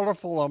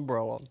 colorful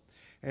umbrella.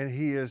 And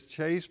he is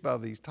chased by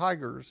these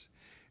tigers.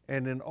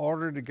 And in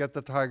order to get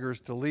the tigers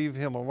to leave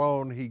him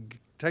alone, he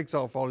takes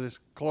off all his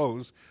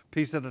clothes,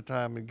 piece at a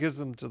time, and gives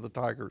them to the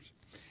tigers.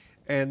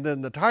 And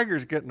then the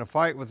tigers get in a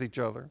fight with each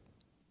other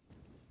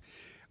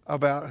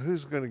about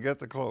who's going to get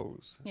the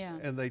clothes. Yeah.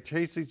 And they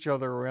chase each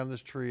other around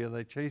this tree, and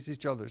they chase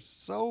each other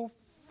so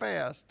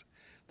fast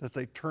that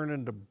they turn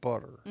into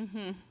butter.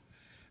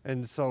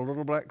 And so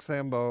Little Black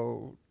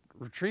Sambo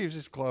retrieves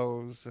his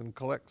clothes and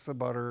collects the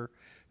butter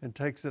and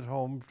takes it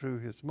home to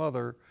his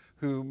mother,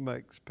 who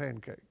makes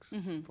pancakes for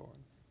him.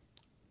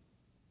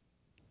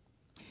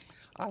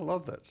 I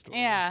love that story.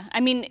 yeah. I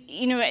mean,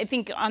 you know, I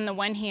think on the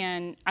one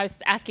hand, I was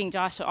asking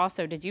Josh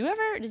also, did you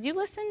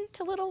listen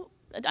to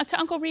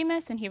Uncle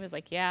Remus? And he was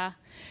like, yeah.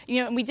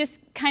 You know, and we just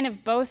kind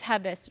of both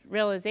had this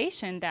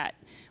realization that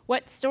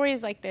what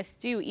stories like this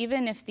do,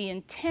 even if the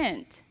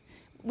intent,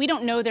 we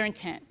don't know their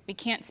intent. We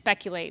can't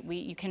speculate.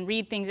 You can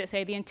read things that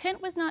say the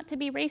intent was not to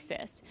be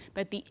racist,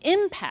 but the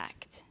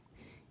impact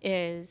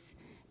is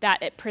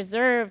that it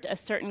preserved a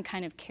certain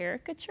kind of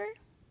caricature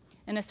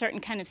and a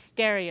certain kind of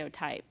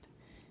stereotype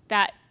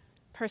that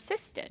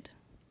persisted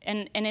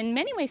and in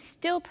many ways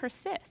still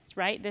persists,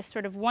 right? This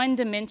sort of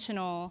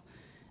one-dimensional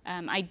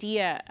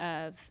idea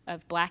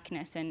of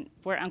blackness. And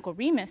for Uncle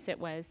Remus, it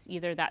was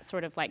either that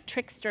sort of like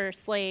trickster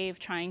slave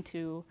trying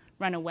to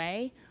run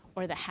away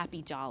or the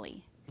happy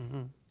jolly,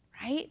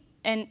 right?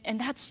 And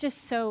that's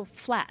just so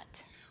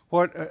flat.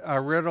 What I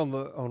read on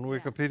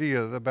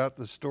Wikipedia about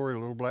the story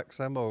Little Black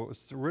Sambo, it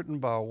was written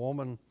by a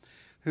woman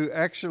who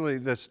actually,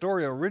 the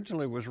story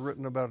originally was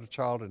written about a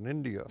child in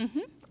India.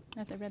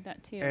 I read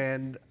that too.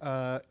 And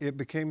it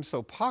became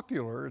so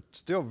popular, it's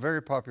still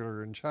very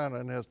popular in China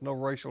and has no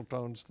racial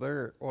tones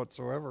there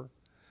whatsoever,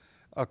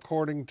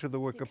 according to the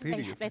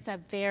Wikipedia. It's a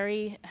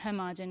very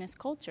homogenous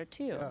culture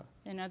too. Yeah.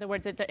 In other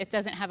words, it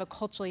doesn't have a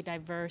culturally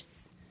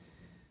diverse.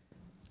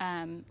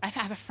 I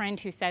have a friend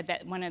who said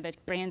that one of the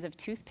brands of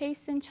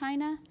toothpaste in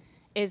China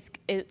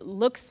it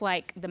looks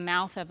like the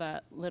mouth of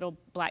a little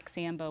black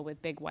Sambo with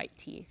big white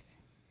teeth,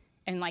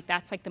 and like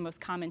that's like the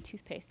most common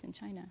toothpaste in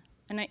China.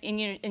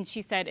 And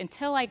she said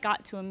until I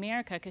got to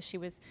America, because she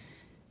was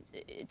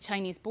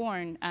Chinese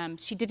born,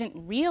 she didn't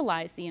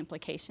realize the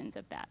implications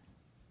of that.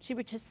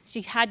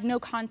 She had no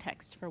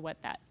context for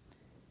what that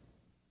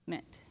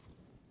meant.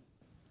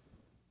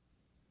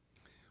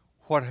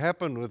 What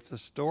happened with the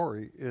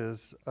story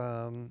is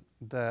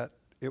that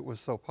it was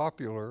so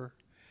popular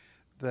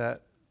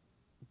that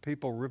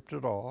people ripped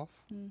it off.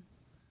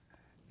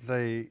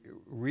 They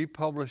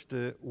republished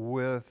it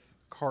with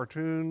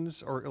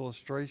cartoons or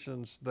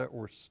illustrations that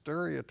were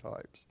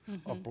stereotypes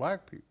of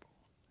black people.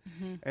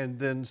 And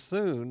then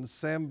soon,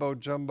 Sambo,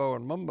 Jumbo,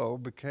 and Mumbo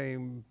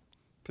became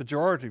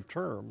pejorative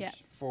terms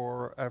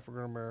for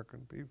African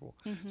American people.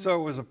 So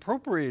it was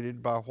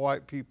appropriated by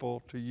white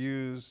people to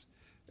use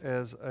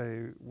as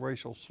a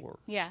racial slur.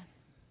 Yeah.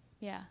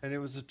 And it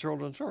was a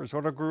children's story. It's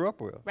what I grew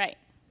up with. Right.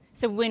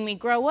 So when we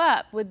grow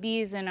up with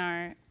these in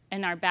our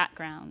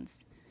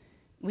backgrounds,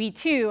 we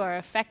too are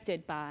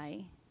affected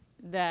by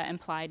the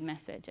implied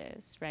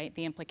messages, right?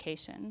 The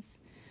implications.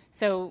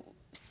 So,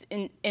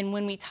 and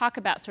when we talk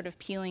about sort of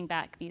peeling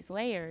back these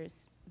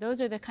layers,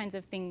 those are the kinds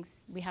of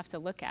things we have to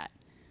look at.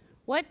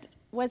 What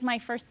was my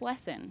first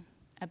lesson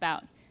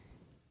about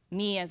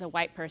me as a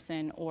white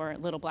person or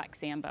Little Black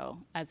Sambo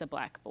as a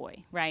black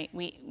boy, right?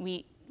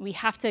 We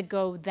have to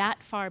go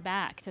that far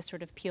back to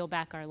sort of peel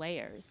back our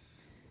layers.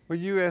 Well,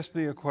 you asked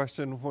me a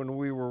question when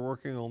we were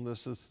working on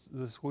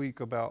this week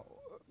about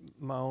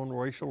my own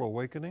racial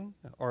awakening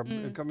or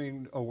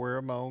becoming aware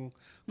of my own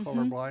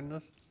color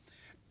blindness.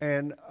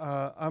 And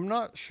I'm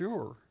not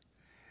sure.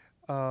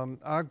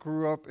 I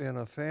grew up in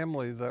a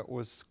family that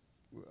was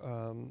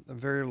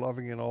very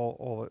loving and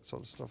all that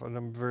sort of stuff, and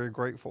I'm very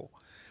grateful.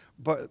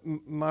 But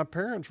my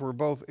parents were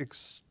both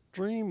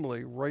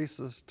extremely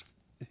racist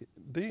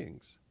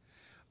beings.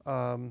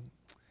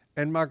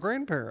 And my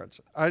grandparents,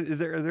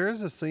 there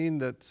is a scene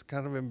that's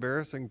kind of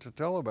embarrassing to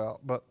tell about,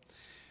 but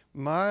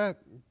my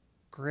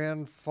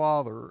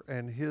grandfather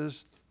and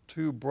his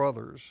 2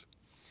 brothers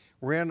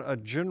ran a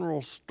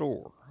general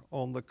store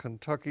on the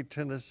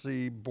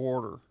Kentucky-Tennessee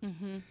border.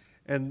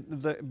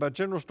 And by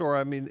general store,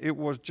 I mean it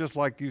was just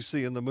like you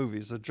see in the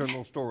movies, a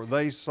general store.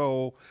 They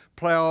sold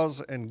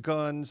plows and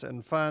guns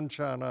and fine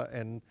china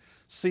and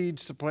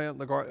seeds to plant in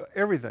the garden,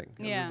 everything.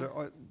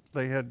 Yeah.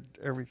 They had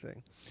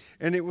everything.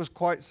 And it was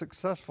quite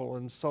successful.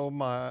 And so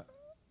my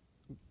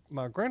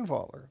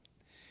grandfather,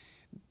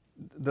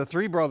 the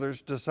three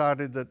brothers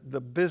decided that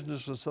the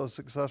business was so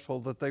successful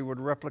that they would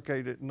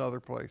replicate it in other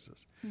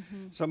places.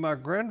 So my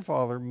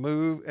grandfather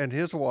moved, and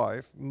his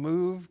wife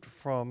moved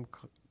from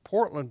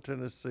Portland,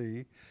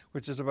 Tennessee,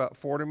 which is about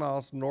 40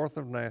 miles north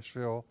of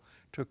Nashville,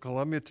 to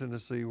Columbia,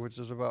 Tennessee, which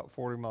is about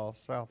 40 miles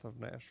south of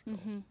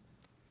Nashville.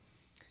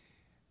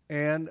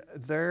 And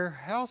their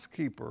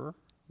housekeeper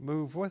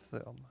moved with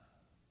them.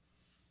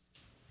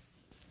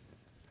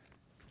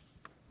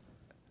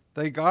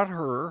 They got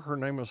her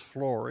name was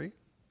Flory,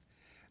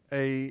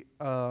 a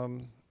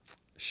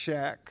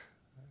shack,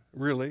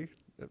 really,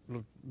 a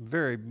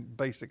very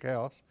basic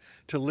house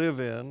to live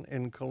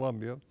in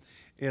Columbia,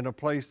 in a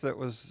place that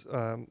was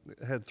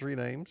had three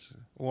names.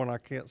 One I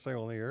can't say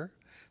on the air.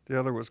 The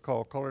other was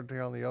called Colored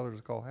Town. The other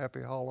was called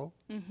Happy Hollow.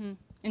 And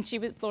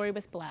Flory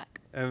was black.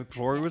 And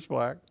Flory was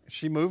black.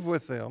 She moved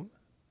with them,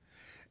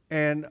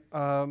 and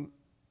it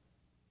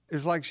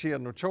was like she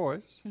had no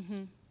choice.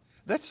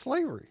 That's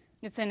slavery.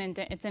 It's an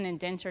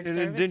indentured An servitude.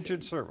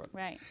 indentured servant.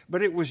 Right.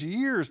 But it was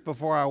years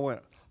before I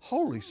went,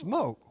 holy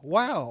smoke,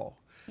 wow.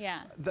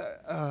 Yeah.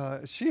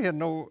 She had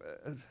no,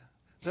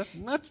 that's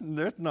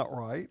not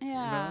right. Yeah, you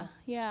know?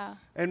 yeah.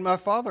 And my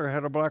father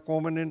had a black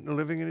woman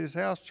living in his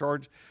house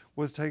charged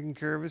with taking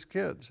care of his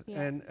kids.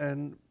 Yeah.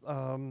 And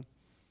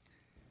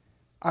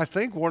I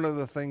think one of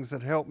the things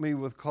that helped me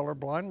with color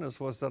blindness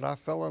was that I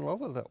fell in love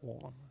with that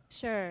woman.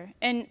 Sure,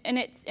 and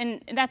that's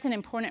an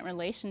important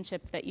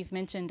relationship that you've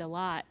mentioned a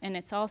lot, and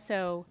it's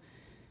also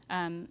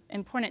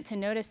important to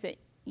notice that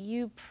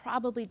you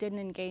probably didn't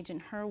engage in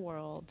her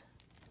world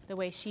the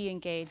way she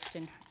engaged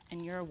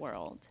in your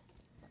world,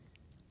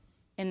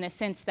 in the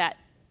sense that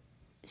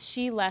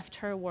she left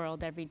her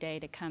world every day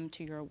to come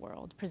to your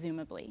world,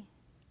 presumably,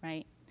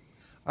 right?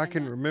 I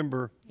can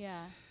remember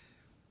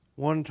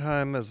one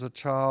time as a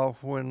child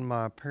when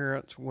my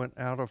parents went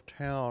out of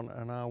town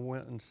and I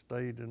went and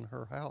stayed in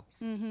her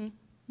house,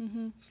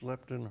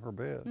 slept in her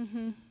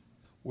bed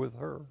with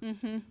her.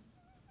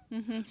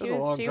 She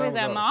was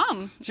a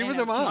mom. She was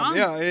a mom,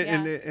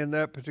 in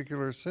that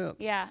particular sense.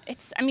 Yeah,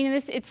 it's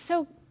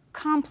so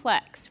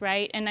complex,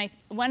 right? And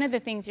one of the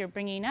things you're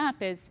bringing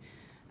up is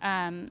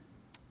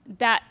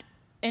that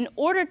in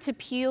order to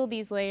peel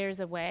these layers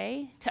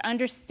away, to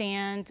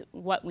understand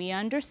what we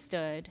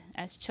understood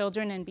as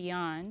children and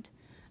beyond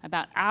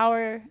about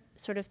our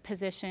sort of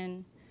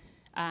position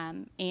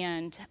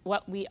and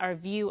what our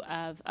view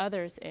of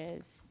others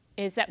is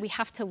that we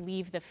have to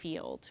leave the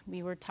field.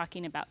 We were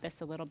talking about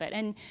this a little bit.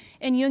 And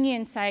in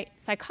Jungian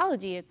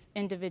psychology, it's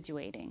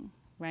individuating,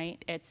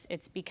 right?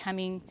 It's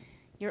becoming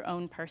your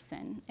own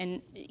person.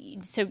 And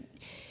so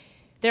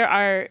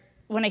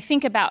when I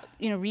think about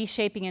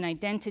reshaping an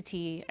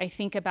identity, I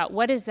think about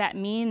what does that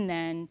mean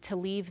then to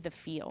leave the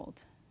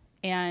field.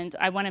 And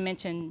I want to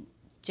mention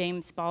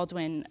James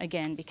Baldwin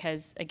again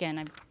because again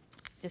I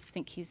just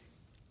think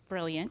he's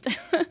brilliant.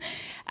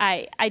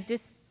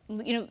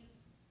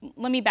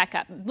 Let me back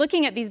up.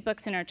 Looking at these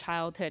books in our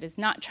childhood is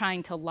not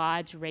trying to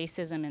lodge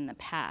racism in the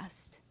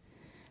past,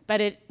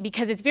 but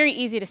because it's very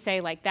easy to say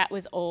like that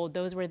was old,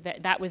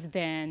 that was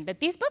then,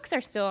 but these books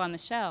are still on the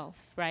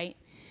shelf, right?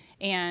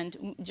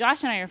 And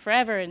Josh and I are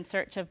forever in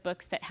search of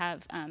books that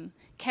have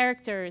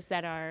characters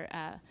that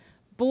are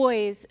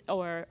boys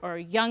or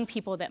young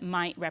people that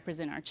might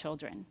represent our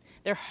children.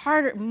 They're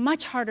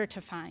much harder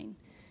to find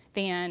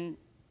than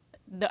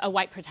a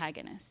white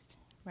protagonist,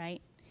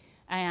 right?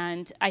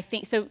 And I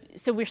think so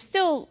we're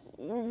still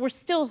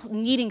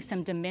needing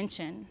some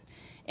dimension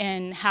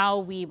in how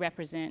we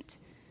represent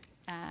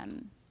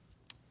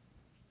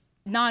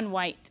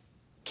non-white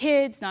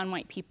kids,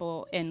 non-white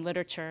people in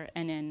literature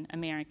and in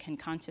American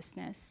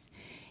consciousness.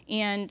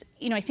 And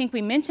I think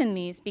we mention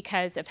these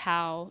because of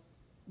how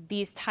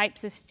these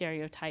types of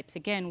stereotypes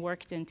again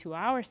worked into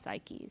our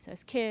psyches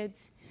as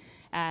kids,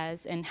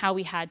 and how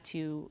we had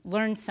to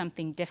learn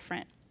something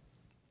different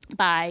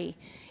by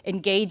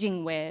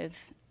engaging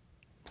with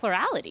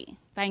plurality,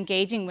 by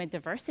engaging with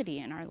diversity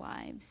in our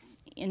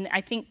lives. And I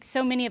think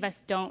so many of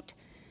us don't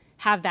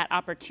have that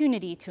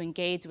opportunity to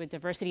engage with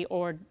diversity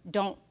or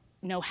don't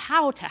know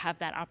how to have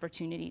that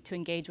opportunity to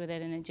engage with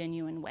it in a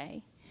genuine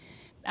way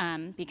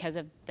because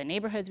of the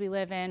neighborhoods we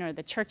live in or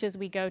the churches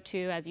we go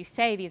to. As you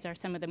say, these are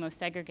some of the most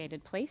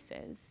segregated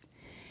places.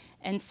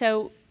 And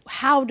so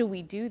how do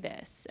we do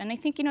this? And I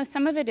think,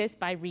 some of it is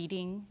by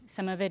reading,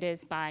 some of it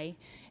is by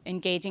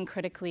engaging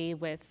critically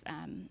with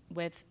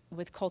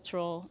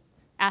cultural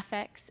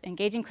affects,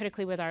 engaging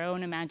critically with our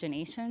own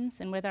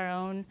imaginations and with our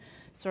own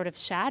sort of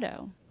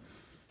shadow.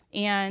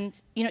 And,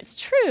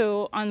 it's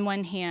true on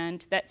one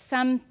hand that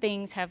some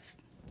things have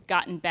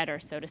gotten better,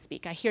 so to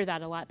speak. I hear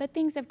that a lot, but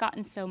things have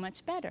gotten so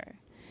much better.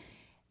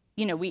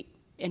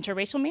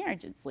 Interracial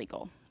marriage is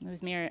legal. It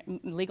was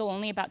legal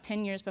only about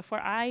 10 years before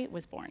I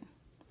was born.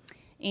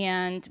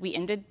 and we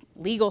ended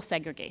legal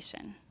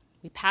segregation.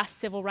 We passed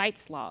civil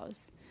rights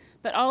laws.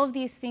 But all of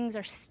these things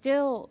are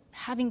still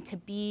having to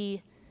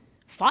be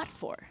fought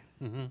for,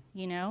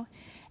 you know?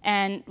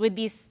 And with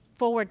these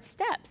forward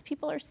steps,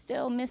 people are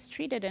still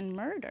mistreated and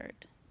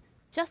murdered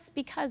just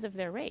because of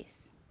their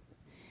race.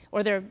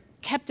 Or they're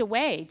kept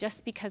away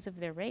just because of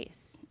their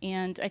race.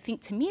 And I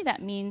think to me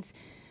that means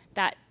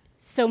that,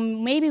 so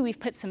maybe we've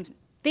put some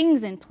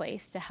things in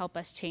place to help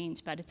us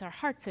change, but it's our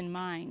hearts and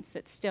minds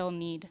that still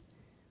need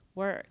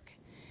work.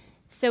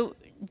 So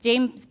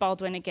James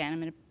Baldwin, again, I'm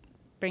going to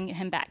bring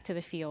him back to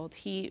the field.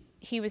 He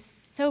was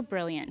so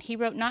brilliant. He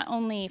wrote not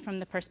only from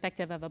the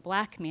perspective of a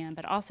black man,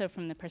 but also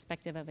from the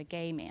perspective of a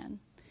gay man.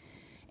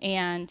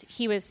 And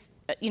he was,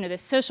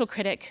 this social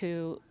critic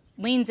who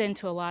leans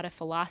into a lot of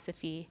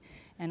philosophy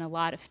and a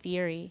lot of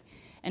theory.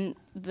 And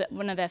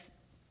one of the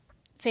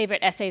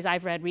favorite essays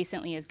I've read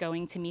recently is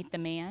Going to Meet the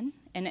Man.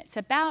 And it's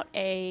about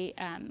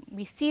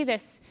we see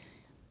this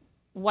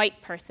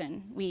white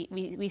person.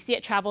 We see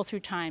it travel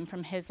through time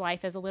from his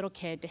life as a little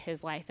kid to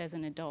his life as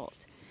an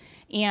adult.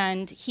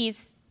 And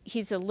he's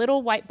a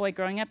little white boy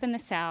growing up in the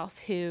South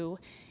who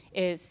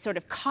is sort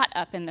of caught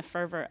up in the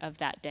fervor of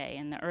that day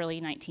in the early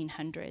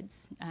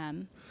 1900s.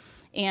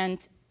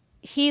 And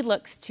he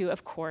looks to,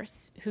 of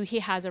course, who he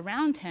has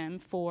around him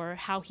for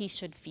how he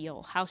should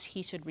feel, how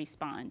he should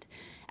respond.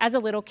 As a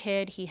little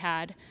kid, he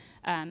had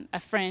a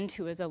friend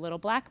who was a little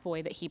black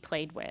boy that he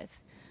played with.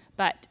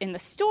 But in the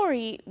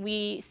story,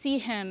 we see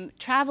him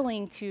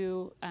traveling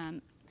to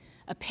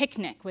a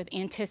picnic with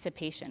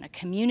anticipation, a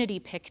community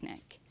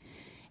picnic.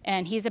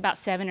 And he's about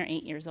 7 or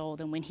 8 years old.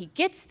 And when he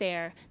gets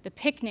there, the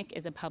picnic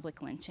is a public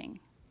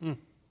lynching.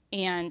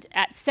 And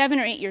at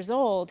 7 or 8 years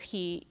old,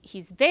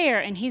 he's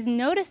there, and he's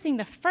noticing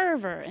the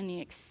fervor and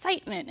the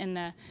excitement and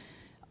the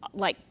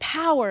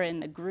power in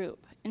the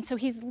group. And so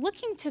he's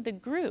looking to the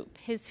group,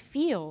 his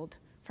field,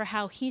 for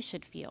how he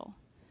should feel.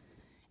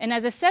 And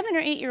as a 7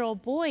 or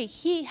 8-year-old boy,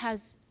 he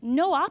has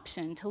no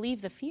option to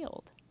leave the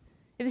field.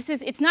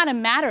 It's not a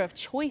matter of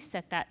choice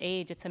at that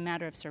age, it's a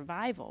matter of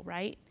survival,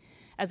 right?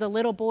 As a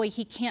little boy,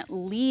 he can't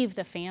leave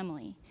the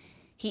family.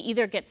 He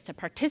either gets to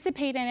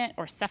participate in it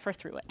or suffer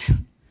through it.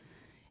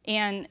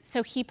 And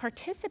so he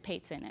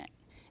participates in it.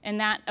 And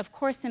that, of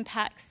course,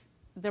 impacts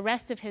the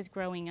rest of his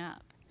growing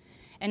up.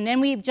 And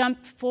then we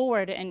jump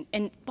forward,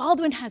 and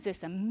Baldwin has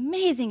this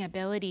amazing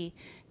ability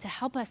to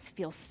help us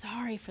feel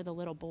sorry for the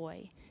little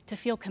boy, to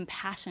feel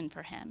compassion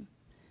for him,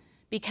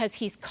 because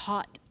he's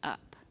caught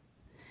up.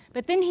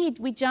 But then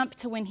we jump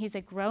to when he's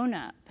a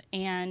grown-up,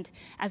 and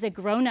as a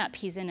grown-up,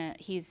 he's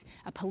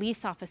a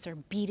police officer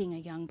beating a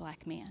young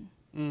black man.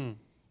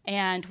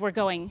 And we're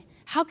going,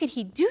 how could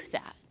he do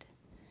that?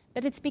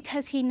 But it's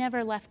because he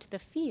never left the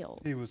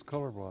field. He was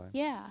colorblind.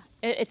 Yeah,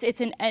 it's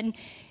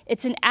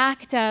an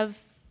act of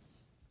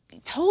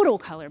total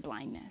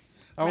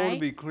colorblindness. I want to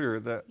right? be clear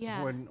that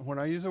Yeah. when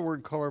I use the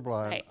word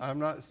colorblind, Right. I'm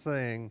not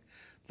saying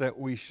that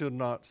we should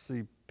not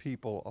see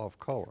people of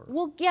color.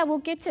 Well, yeah, we'll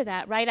get to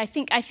that, right? I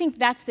think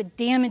that's the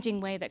damaging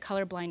way that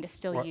colorblind is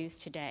still Right.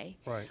 used today.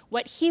 Right.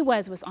 What he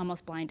was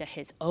almost blind to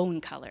his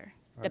own color.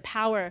 Right. The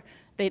power,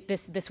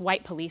 this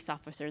white police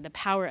officer, the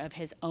power of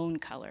his own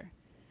color,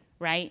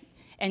 right?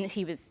 And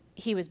he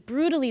was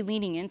brutally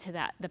leaning into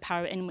that, the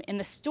power. And in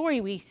the story,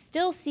 we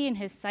still see in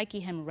his psyche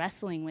him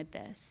wrestling with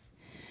this.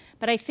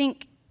 But I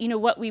think,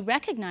 what we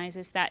recognize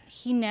is that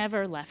he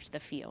never left the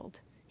field.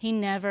 He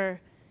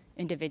never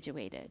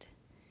individuated.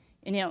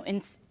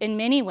 In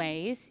many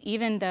ways,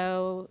 even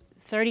though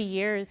 30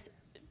 years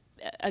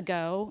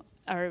ago,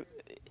 or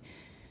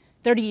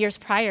 30 years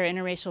prior,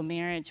 interracial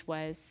marriage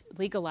was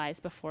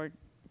legalized before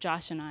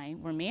Josh and I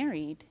were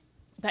married,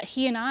 but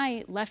he and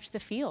I left the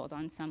field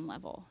on some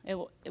level.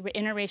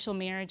 Interracial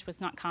marriage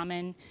was not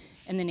common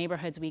in the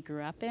neighborhoods we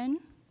grew up in.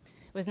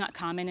 It was not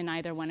common in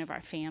either one of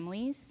our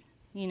families.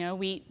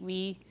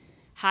 We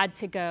had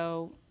to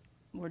go,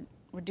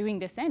 we're doing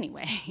this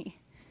anyway,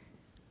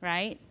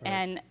 right?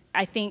 And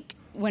I think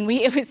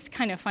it was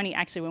kind of funny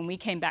actually when we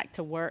came back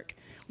to work.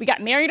 We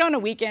got married on a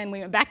weekend, we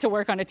went back to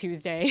work on a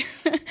Tuesday,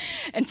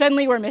 and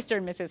suddenly we're Mr.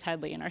 and Mrs.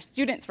 Headley, and our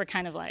students were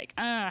kind of like,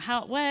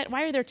 why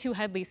are there two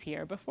Headleys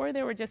here? Before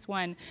there were just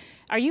one.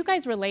 Are you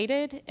guys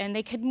related? And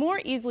they could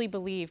more easily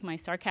believe my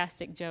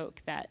sarcastic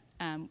joke that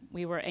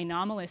we were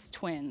anomalous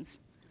twins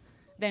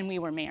than we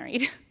were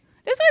married.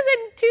 This was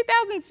in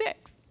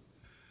 2006.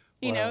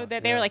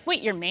 That they were like,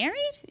 wait, you're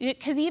married?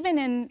 Because even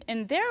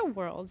in their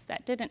worlds,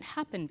 that didn't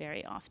happen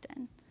very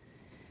often.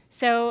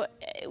 So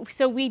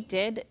we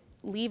did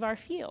leave our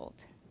field.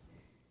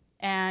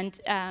 And,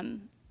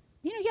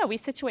 we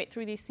situate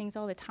through these things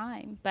all the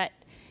time, but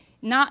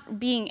not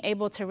being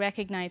able to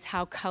recognize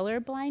how color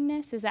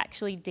blindness is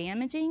actually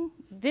damaging,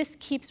 this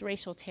keeps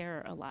racial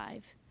terror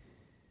alive.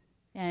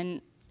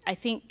 And I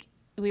think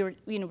we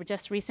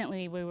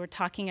were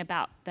talking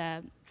about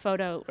the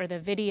photo or the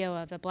video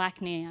of a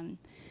black man.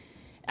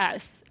 I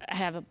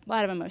have a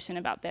lot of emotion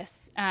about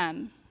this,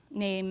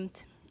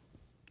 named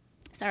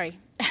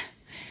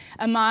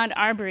Ahmaud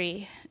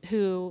Arbery,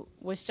 who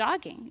was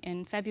jogging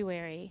in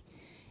February.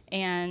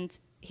 And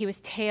he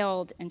was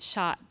tailed and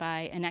shot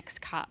by an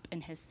ex-cop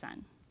and his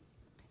son.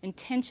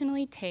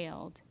 Intentionally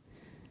tailed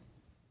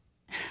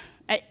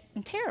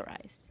and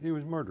terrorized. He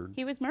was murdered.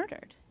 He was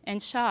murdered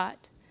and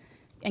shot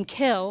and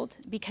killed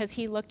because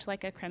he looked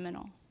like a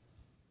criminal.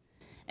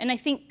 And I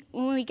think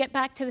when we get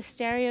back to the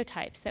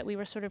stereotypes that we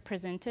were sort of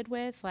presented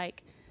with,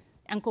 like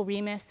Uncle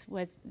Remus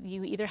was,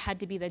 you either had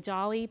to be the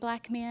jolly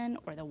black man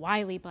or the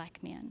wily black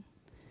man.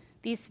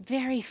 These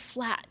very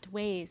flat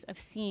ways of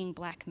seeing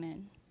black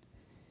men.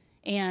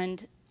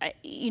 And,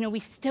 we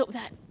still,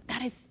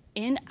 that is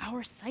in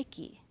our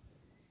psyche.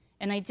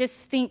 And I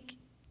just think,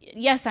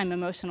 yes, I'm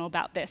emotional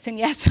about this. And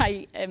yes,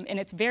 I am, and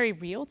it's very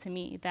real to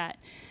me that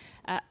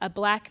a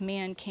black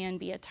man can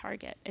be a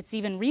target. It's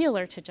even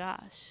realer to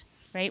Josh,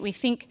 right? We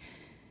think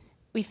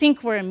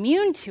we're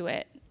immune to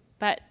it,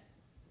 but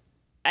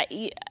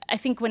I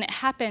think when it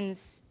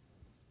happens,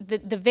 the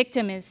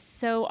victim is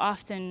so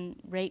often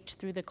raked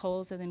through the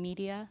coals of the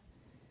media.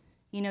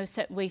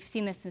 So we've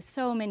seen this in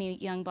so many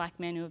young black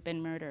men who have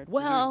been murdered.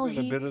 Well, there's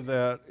been a bit of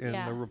that in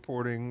the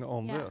reporting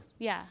on this.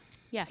 Yeah.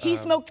 He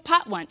smoked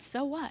pot once,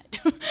 so what?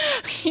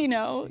 He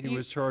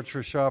was charged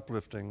for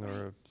shoplifting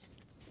or...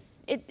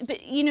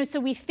 so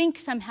we think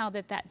somehow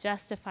that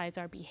justifies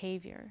our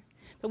behavior.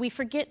 But we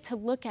forget to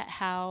look at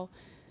how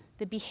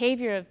the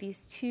behavior of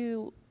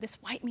this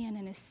white man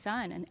and his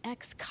son, an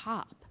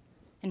ex-cop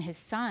and his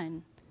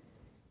son,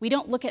 we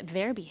don't look at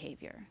their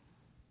behavior,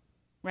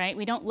 right?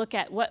 We don't look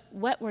at what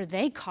were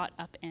they caught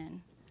up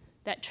in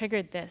that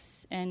triggered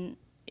this. And,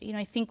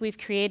 I think we've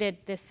created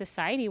this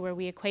society where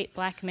we equate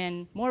black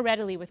men more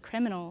readily with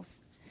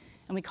criminals,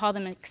 and we call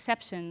them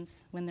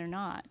exceptions when they're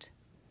not.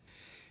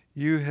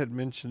 You had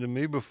mentioned to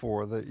me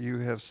before that you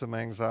have some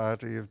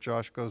anxiety if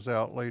Josh goes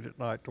out late at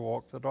night to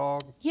walk the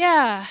dog.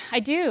 Yeah, I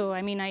do.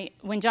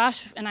 When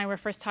Josh and I were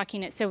first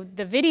talking, so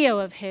the video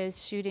of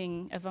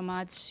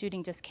Ahmaud's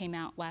shooting just came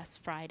out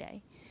last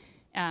Friday,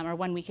 or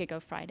 1 week ago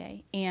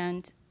Friday.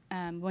 And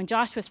when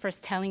Josh was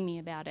first telling me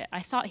about it, I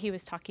thought he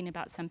was talking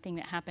about something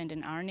that happened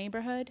in our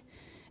neighborhood.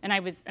 And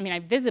I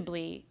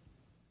visibly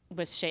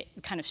was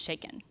kind of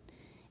shaken.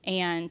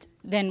 And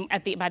then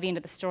by the end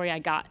of the story, I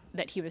got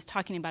that he was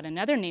talking about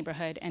another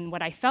neighborhood, and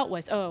what I felt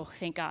was, oh,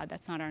 thank God,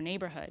 that's not our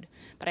neighborhood.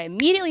 But I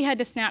immediately had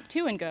to snap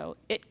to and go,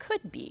 it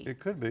could be. It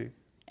could be.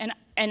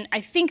 And I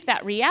think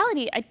that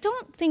reality, I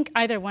don't think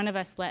either one of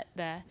us let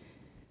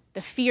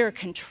the fear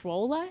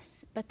control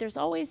us, but there's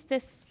always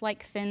this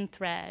thin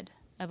thread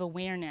of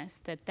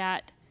awareness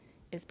that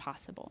is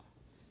possible.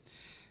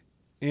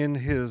 In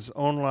his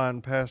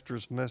online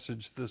pastor's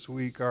message this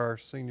week, our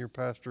senior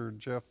pastor,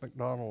 Jeff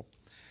McDonald,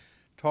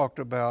 talked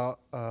about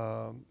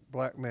a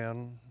black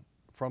man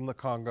from the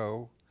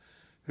Congo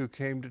who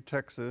came to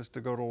Texas to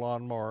go to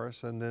Lon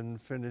Morris and then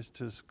finished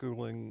his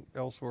schooling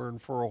elsewhere.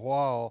 And for a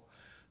while,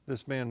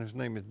 this man, whose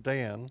name is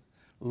Dan,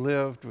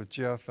 lived with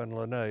Jeff and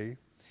Lene.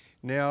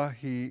 Now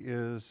he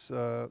is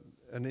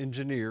an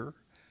engineer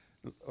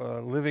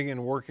living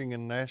and working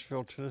in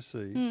Nashville,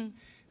 Tennessee,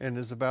 and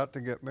is about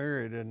to get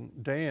married. And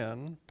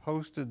Dan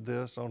posted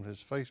this on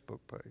his Facebook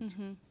page.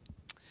 Mm-hmm.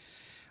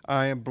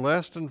 I am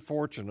blessed and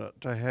fortunate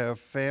to have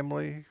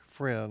family,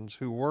 friends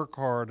who work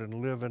hard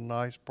and live in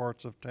nice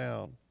parts of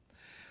town.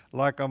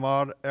 Like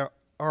Ahmaud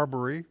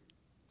Arbery,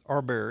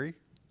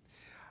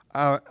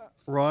 I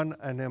run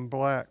and am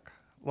black.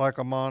 Like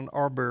Ahmaud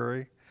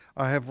Arbery,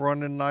 I have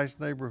run in nice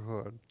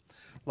neighborhood.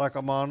 Like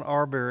Ahmaud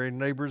Arbery,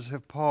 neighbors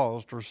have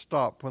paused or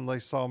stopped when they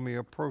saw me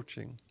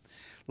approaching.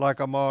 Like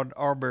Ahmaud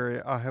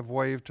Arbery, I have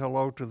waved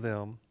hello to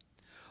them.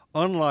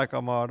 Unlike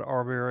Ahmaud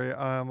Arbery,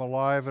 I am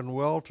alive and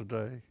well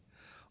today.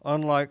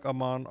 Unlike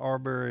Ahmaud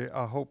Arbery,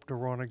 I hope to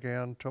run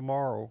again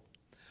tomorrow.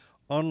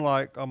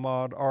 Unlike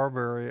Ahmaud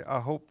Arbery, I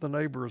hope the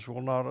neighbors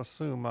will not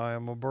assume I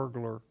am a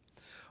burglar.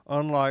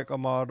 Unlike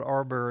Ahmaud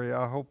Arbery,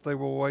 I hope they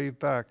will wave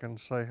back and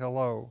say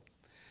hello.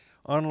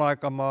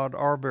 Unlike Ahmaud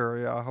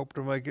Arbery, I hope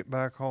to make it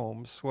back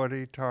home,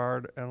 sweaty,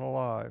 tired, and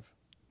alive.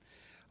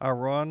 I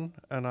run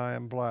and I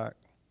am black.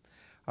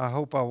 I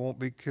hope I won't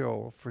be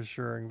killed for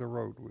sharing the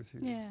road with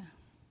you. Yeah.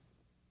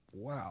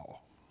 Wow.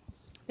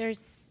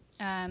 There's,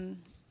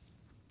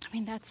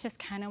 that's just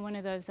kind of one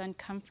of those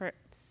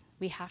uncomforts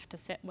we have to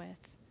sit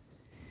with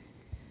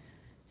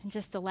and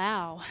just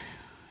allow.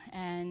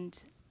 And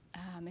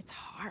it's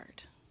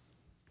hard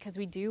because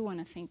we do want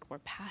to think we're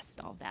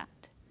past all that.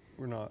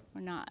 We're not.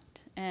 We're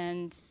not.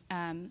 And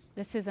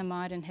this is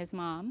Ahmaud and his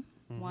mom,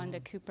 Wanda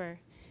Cooper.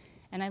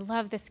 And I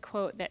love this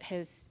quote that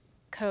his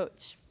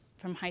coach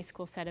from high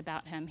school said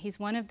about him. He's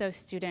one of those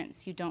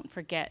students you don't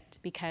forget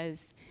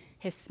because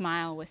his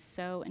smile was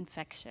so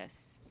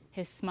infectious.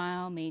 His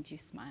smile made you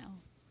smile.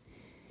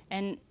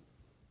 And,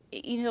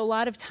 a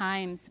lot of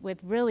times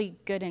with really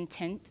good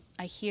intent,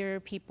 I hear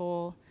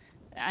people,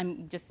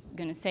 I'm just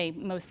going to say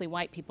mostly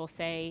white people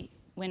say,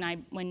 when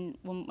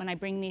I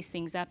bring these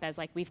things up as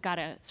we've got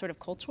a sort of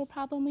cultural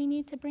problem we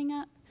need to bring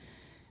up,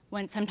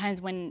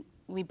 sometimes when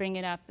we bring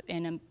it up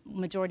in a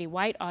majority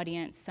white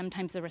audience,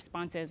 sometimes the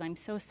response is, I'm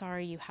so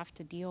sorry you have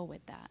to deal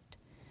with that.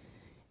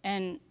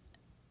 And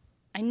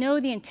I know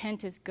the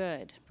intent is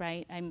good,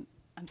 right? I'm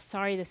I'm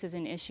sorry this is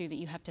an issue that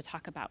you have to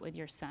talk about with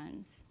your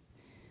sons.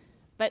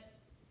 But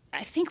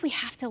I think we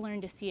have to learn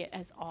to see it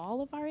as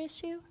all of our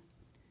issue,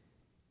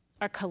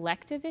 our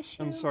collective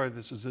issue. I'm sorry,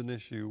 this is an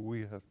issue we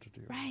have to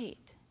deal with. Right.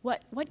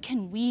 What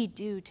can we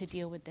do to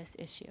deal with this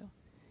issue?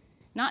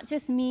 Not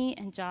just me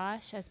and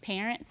Josh as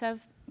parents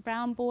of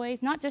brown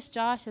boys, not just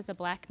Josh as a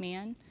black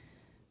man,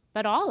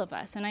 but all of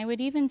us. And I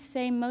would even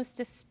say most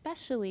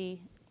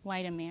especially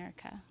white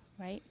America,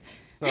 right?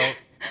 So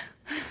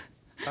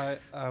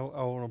I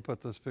want to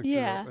put this picture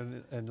up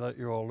and let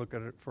you all look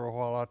at it for a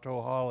while. I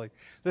told Holly,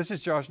 this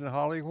is Josh and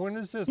Holly. When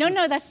is this?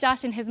 No, that's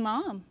Josh and his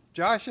mom.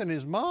 Josh and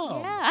his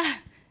mom.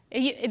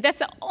 Yeah. That's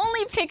the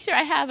only picture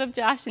I have of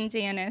Josh and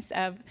Janice,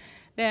 of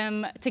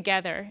them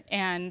together,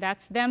 and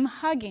that's them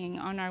hugging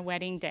on our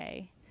wedding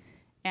day.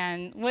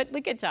 And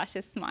look at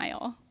Josh's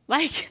smile.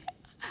 Like,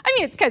 I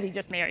mean, it's because he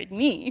just married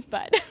me,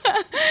 but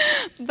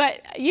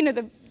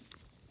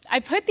I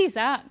put these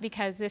up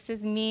because this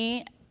is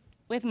me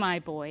with my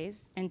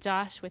boys and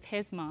Josh with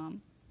his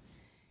mom,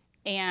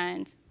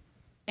 and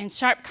in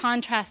sharp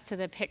contrast to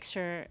the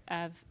picture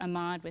of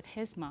Ahmad with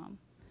his mom.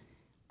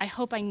 I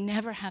hope I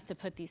never have to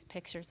put these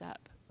pictures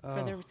up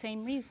for the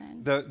same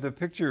reason. The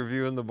picture of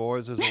you and the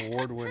boys is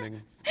award-winning.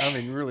 I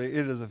mean, really,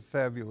 it is a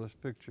fabulous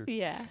picture.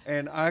 Yeah.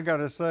 And I got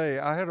to say,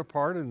 I had a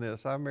part in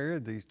this. I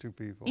married these two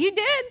people. You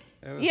did?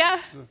 It was Yeah.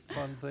 a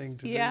fun thing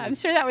to do. Yeah, I'm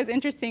sure that was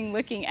interesting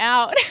looking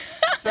out.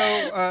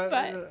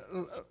 So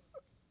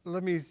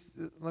let me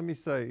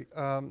say,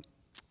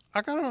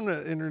 I got on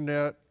the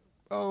internet,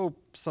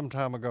 some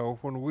time ago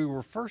when we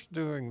were first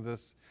doing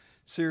this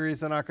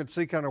series, and I could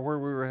see kind of where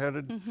we were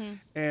headed. Mm-hmm.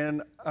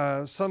 And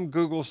some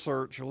Google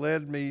search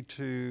led me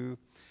to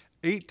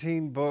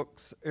 18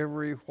 books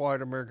every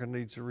white American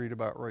needs to read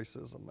about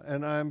racism.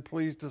 And I'm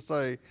pleased to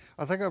say,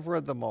 I think I've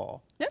read them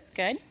all. That's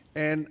good.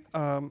 And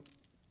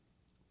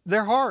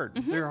they're hard.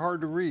 Mm-hmm. They're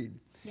hard to read.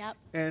 Yep.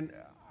 And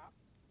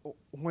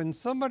when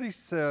somebody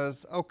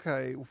says,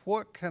 okay,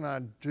 what can I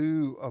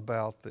do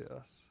about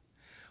this?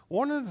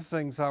 One of the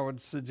things I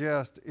would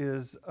suggest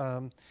is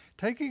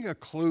taking a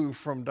clue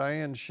from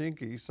Diane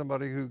Schinke,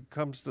 somebody who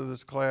comes to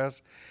this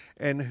class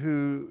and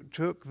who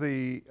took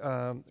the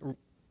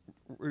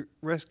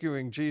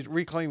Reclaiming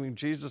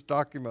Jesus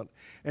document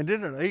and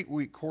did an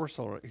 8-week course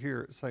on it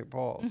here at St.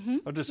 Paul's,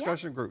 a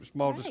discussion group,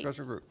 small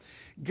discussion group.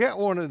 Get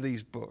one of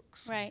these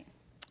books. Right.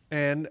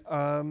 And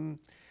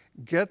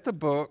get the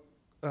book,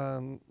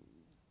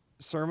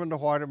 Sermon to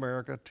White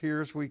America,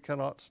 Tears We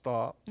Cannot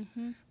Stop,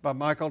 by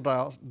Michael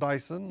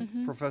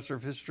Dyson, professor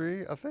of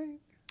history, I think.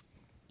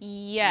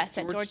 Yes,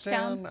 at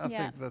Georgetown. I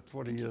think that's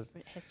what he is.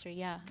 History,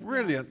 yeah.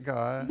 Brilliant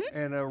guy,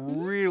 and a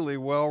really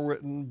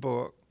well-written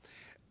book.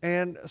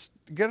 And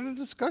get a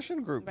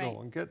discussion group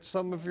going. Get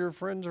some of your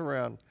friends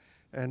around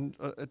and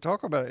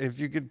talk about it. If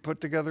you could put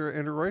together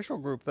an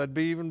interracial group, that'd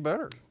be even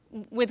better.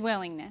 With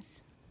willingness.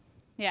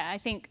 Yeah, I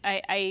think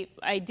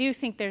I do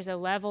think there's a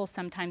level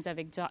sometimes of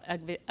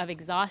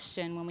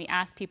exhaustion when we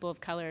ask people of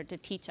color to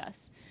teach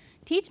us.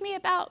 Teach me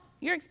about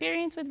your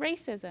experience with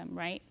racism,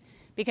 right?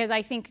 Because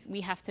I think we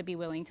have to be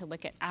willing to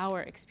look at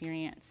our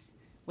experience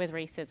with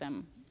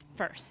racism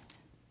first.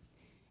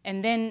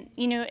 And then,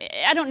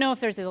 I don't know if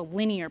there's a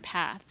linear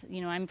path.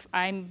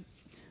 I'm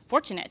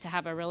fortunate to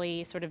have a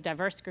really sort of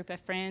diverse group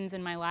of friends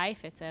in my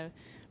life. It's a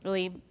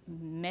really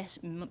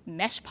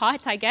mesh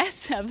pot, I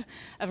guess, of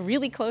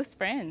really close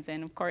friends.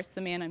 And of course, the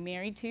man I'm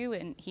married to,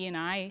 and he and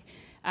I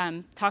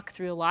talk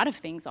through a lot of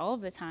things all of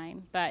the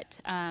time.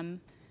 But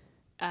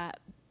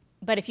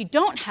if you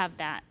don't have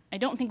that, I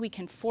don't think we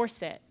can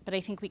force it, but I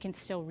think we can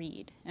still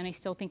read. And I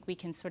still think we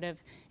can sort of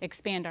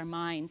expand our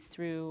minds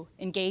through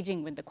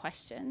engaging with the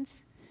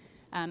questions.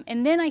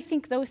 And then I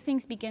think those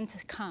things begin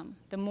to come.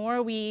 The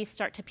more we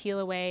start to peel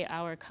away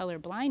our color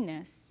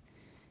blindness,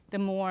 the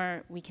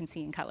more we can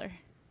see in color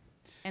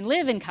and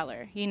live in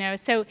color,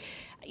 So,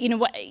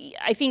 what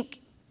I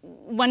think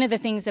one of the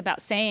things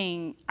about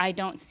saying I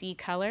don't see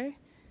color,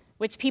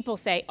 which people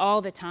say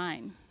all the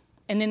time,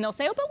 and then they'll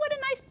say, oh, but what a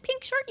nice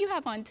pink shirt you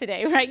have on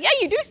today, right? Yeah,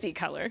 you do see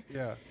color.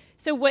 Yeah.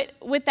 So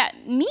what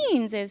that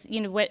means is,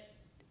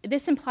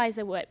 this implies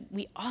that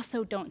we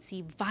also don't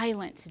see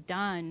violence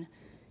done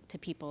to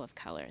people of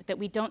color, that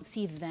we don't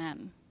see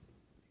them.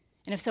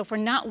 And if we're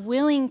not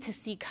willing to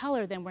see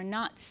color, then we're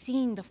not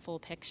seeing the full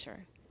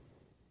picture.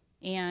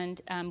 And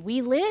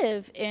we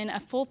live in a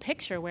full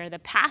picture where the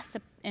past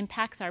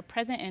impacts our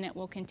present, and it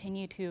will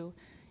continue to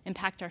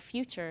impact our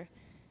future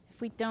if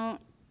we don't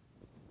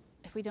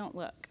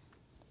look.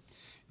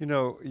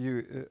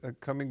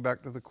 Coming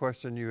back to the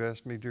question you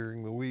asked me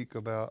during the week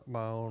about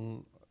my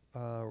own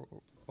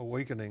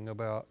awakening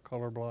about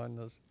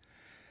colorblindness,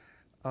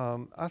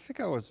 I think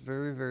I was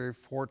very, very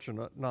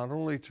fortunate not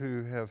only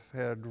to have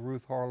had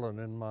Ruth Harlan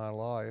in my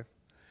life,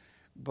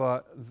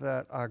 but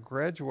that I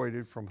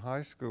graduated from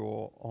high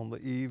school on the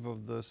eve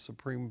of the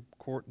Supreme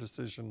Court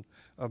decision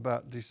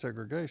about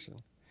desegregation.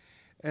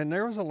 And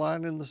there was a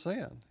line in the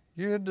sand.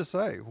 You had to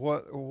say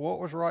what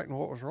was right and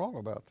what was wrong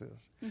about this.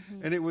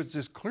 Mm-hmm. And it was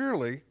just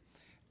clearly,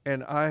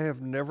 and I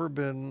have never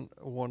been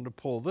one to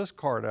pull this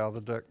card out of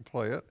the deck and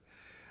play it,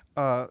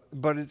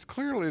 But it's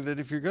clearly that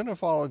if you're going to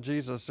follow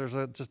Jesus,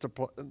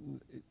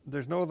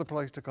 there's no other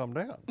place to come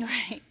down.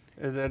 Right.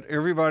 And that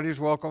everybody's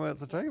welcome at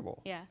the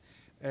table. Yeah.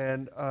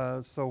 And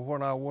so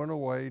when I went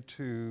away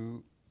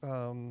to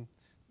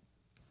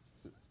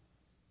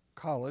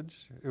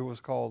college, it was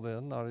called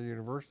then, not a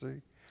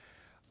university,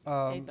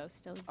 They both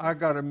still exist. I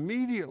got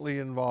immediately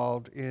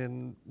involved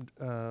in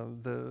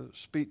the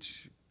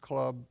speech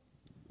club,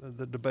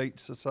 the debate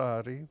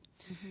society,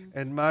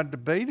 and my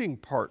debating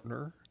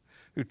partner,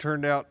 who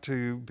turned out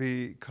to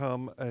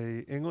become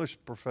an English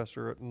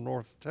professor at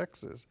North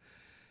Texas,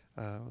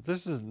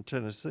 this is in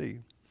Tennessee,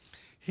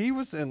 he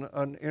was in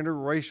an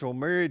interracial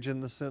marriage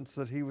in the sense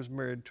that he was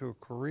married to a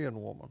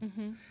Korean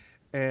woman.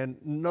 And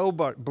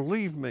nobody,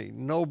 believe me,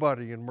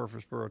 nobody in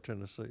Murfreesboro,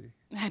 Tennessee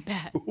I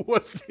bet.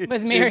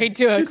 was married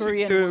to a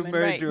Korean woman,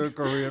 married right. to a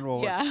Korean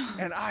woman. Yeah.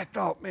 And I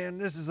thought, man,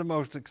 this is the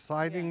most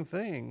exciting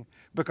thing,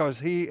 because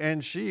he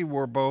and she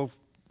were both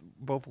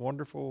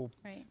wonderful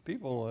Right.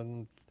 people,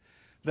 and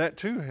that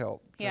too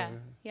helped. Yeah.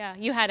 Yeah.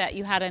 You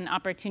had an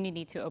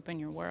opportunity to open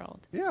your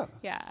world. Yeah.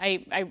 Yeah.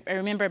 I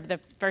remember the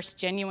first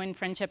genuine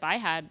friendship I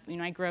had. You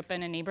know, I grew up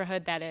in a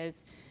neighborhood that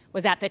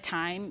was at the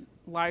time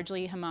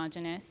largely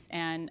homogenous,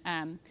 and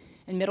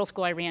in middle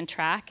school I ran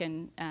track,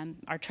 and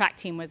our track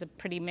team was a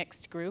pretty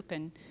mixed group,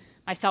 and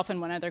myself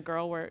and one other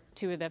girl were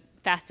two of the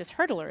fastest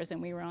hurtlers,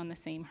 and we were on the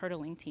same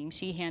hurdling team.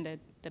 She handed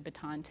the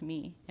baton to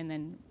me, and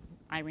then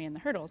I ran the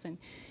hurdles, and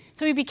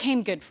so we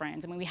became good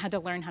friends. I mean, we had to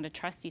learn how to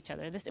trust each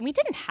other. And we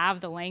didn't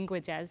have the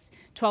language as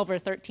 12 or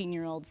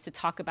 13-year-olds to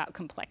talk about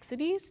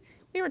complexities.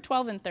 We were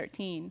 12 and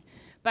 13,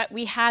 but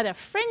we had a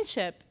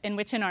friendship in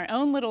which, in our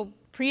own little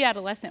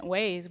pre-adolescent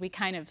ways, we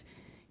kind of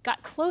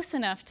got close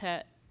enough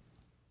to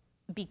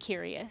be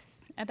curious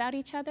about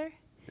each other.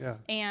 Yeah.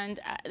 And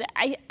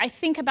I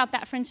think about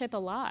that friendship a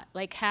lot,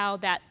 like how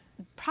that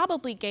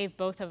probably gave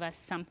both of us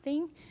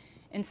something,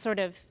 and sort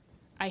of,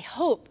 I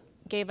hope,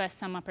 gave us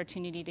some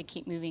opportunity to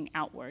keep moving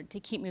outward, to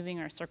keep moving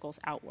our circles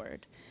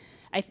outward.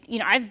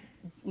 I've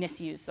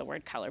misused the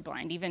word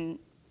colorblind even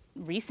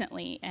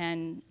recently,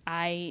 and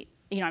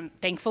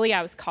thankfully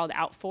I was called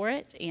out for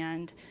it.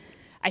 And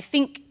I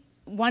think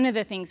one of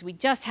the things we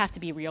just have to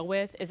be real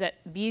with is that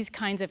these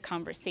kinds of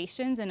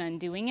conversations and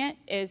undoing it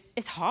is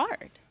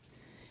hard.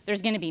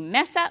 There's going to be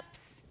mess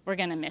ups. We're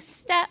going to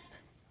misstep.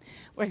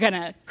 We're going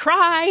to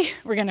cry.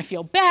 We're going to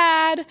feel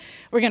bad.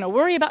 We're going to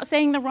worry about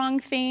saying the wrong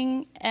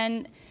thing.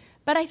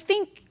 But I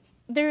think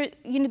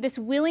this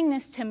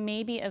willingness to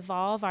maybe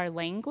evolve our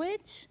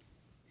language,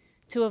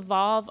 to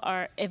evolves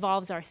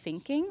our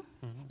thinking,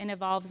 and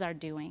evolves our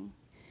doing.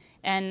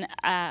 And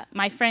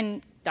my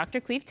friend,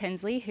 Dr. Cleve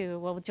Tinsley, who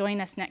will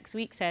join us next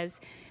week, says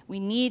we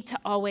need to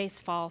always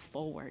fall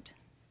forward.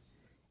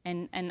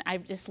 And I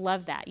just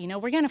love that.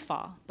 We're going to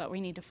fall, but we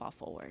need to fall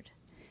forward.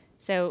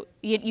 So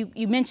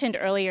you mentioned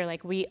earlier,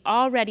 like, we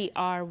already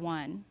are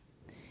one.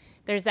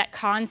 There's that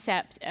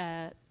concept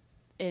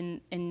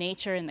in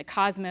nature, in the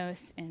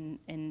cosmos,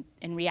 in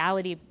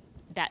reality,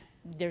 that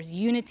there's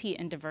unity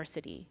and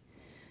diversity.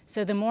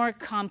 So the more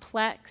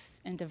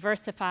complex and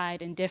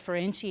diversified and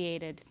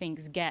differentiated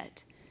things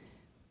get,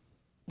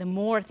 the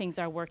more things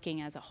are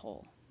working as a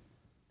whole.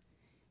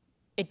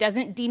 It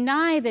doesn't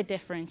deny the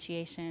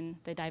differentiation,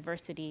 the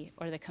diversity,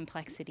 or the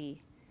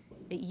complexity.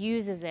 It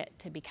uses it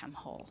to become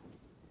whole.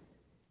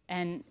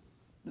 And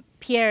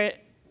Pierre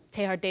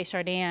Teilhard de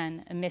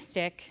Chardin, a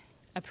mystic,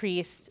 a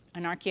priest,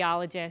 an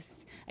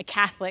archaeologist, a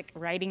Catholic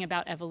writing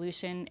about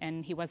evolution,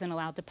 and he wasn't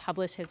allowed to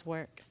publish his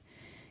work.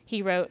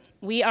 He wrote,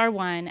 "We are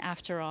one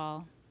after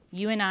all.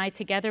 You and I,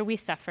 together we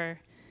suffer,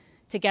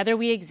 together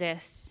we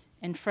exist,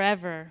 and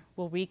forever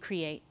will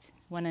recreate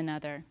one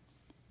another."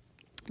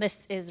 This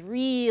is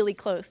really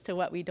close to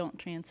what we don't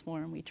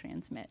transform, we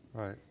transmit.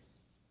 Right.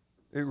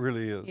 It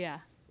really is. Yeah.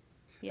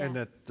 Yeah.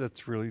 And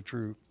that's really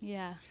true.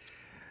 Yeah.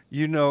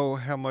 You know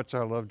how much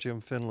I love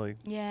Jim Finley.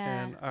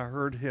 Yeah. And I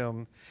heard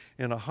him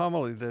in a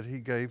homily that he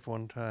gave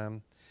one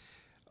time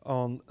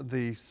on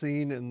the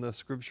scene in the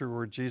scripture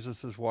where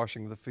Jesus is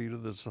washing the feet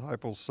of the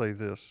disciples say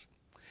this.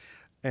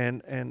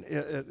 And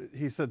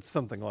he said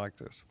something like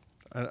this.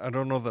 I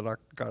don't know that I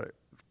got it.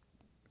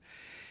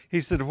 He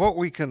said, what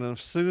we can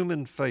assume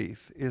in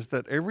faith is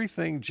that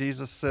everything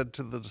Jesus said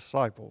to the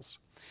disciples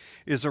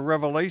is a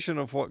revelation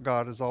of what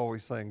God is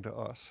always saying to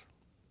us.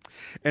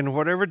 And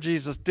whatever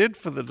Jesus did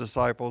for the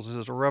disciples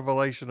is a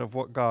revelation of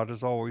what God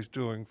is always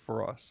doing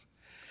for us.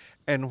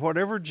 And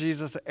whatever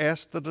Jesus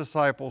asked the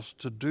disciples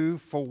to do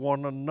for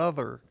one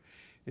another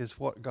is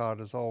what God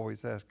is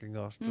always asking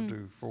us to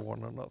do for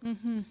one another.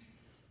 Mm-hmm.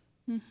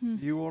 Mm-hmm.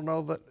 You will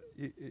know that,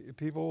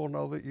 people will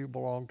know that you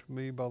belong to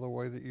me by the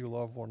way that you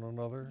love one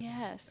another.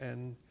 Yes.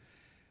 And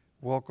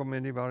welcome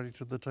anybody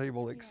to the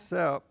table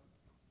except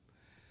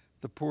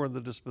the poor and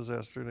the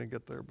dispossessed are going to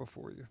get there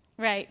before you.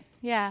 Right,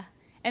 yeah.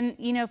 And,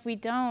 if we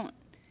don't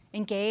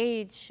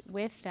engage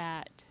with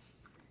that,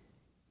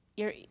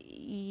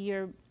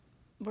 we're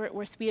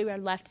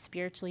left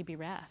spiritually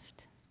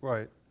bereft.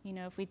 Right.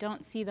 If we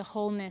don't see the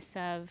wholeness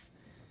of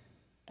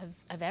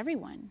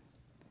everyone,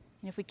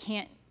 and if we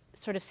can't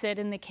sort of sit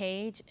in the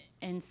cage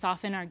and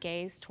soften our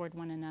gaze toward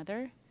one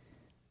another,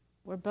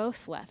 we're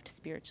both left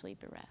spiritually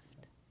bereft.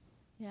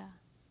 Yeah.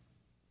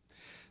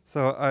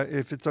 So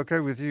if it's okay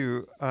with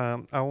you,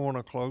 I want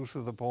to close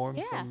with a poem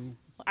Yeah. from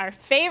Our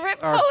favorite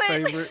poet. our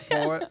favorite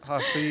poet,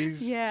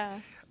 Hafiz. Yeah.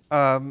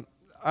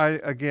 I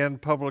again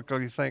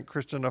publicly thank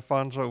Christian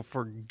Afonso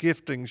for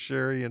gifting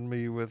Sherry and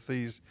me with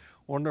these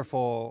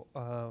wonderful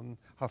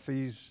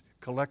Hafiz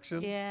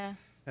collections. Yeah.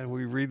 And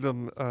we read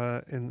them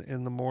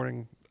in the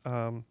morning.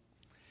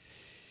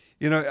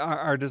 You know,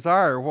 our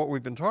desire, what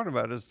we've been talking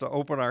about, is to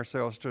open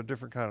ourselves to a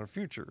different kind of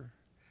future.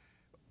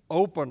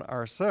 Open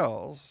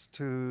ourselves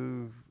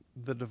to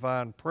the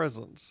divine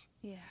presence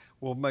Yeah.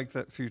 will make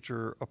that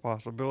future a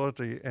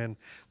possibility. And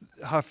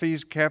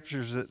Hafiz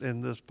captures it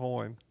in this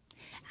poem.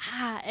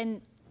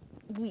 And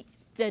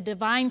the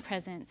divine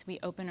presence, we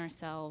open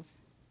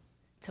ourselves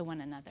to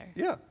one another.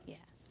 Yeah. Yeah.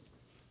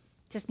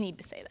 Just need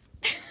to say that.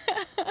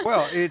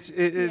 Well,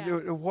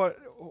 Yeah.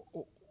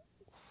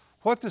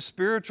 what the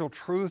spiritual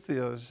truth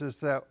is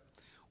that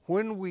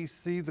when we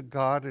see the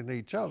God in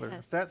each other,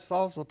 Yes. that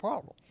solves the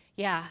problem.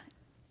 Yeah.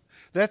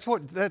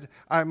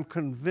 I'm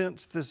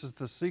convinced this is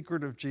the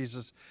secret of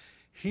Jesus'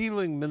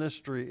 healing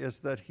ministry, is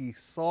that he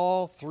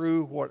saw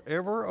through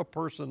whatever a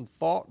person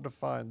thought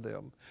defined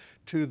them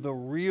to the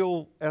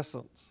real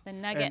essence. The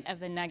nugget of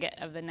the nugget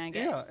of the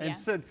nugget. Yeah, and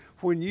said,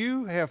 when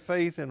you have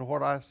faith in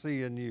what I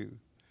see in you,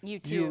 You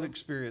too. you'll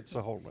experience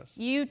the wholeness.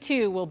 You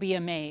too will be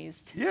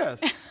amazed.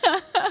 Yes,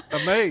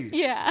 amazed.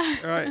 Yeah.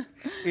 Right,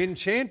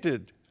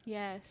 enchanted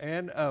Yes.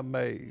 and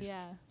amazed.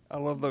 Yeah. I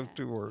love those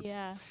two words.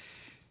 Yeah.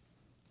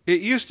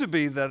 It used to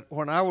be that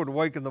when I would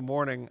wake in the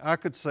morning, I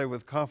could say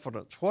with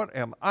confidence, what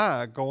am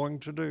I going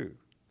to do?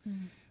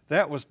 Mm-hmm.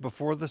 That was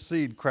before the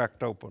seed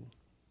cracked open.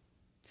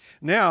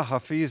 Now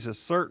Hafiz is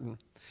certain.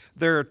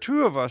 There are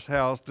two of us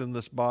housed in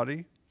this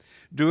body,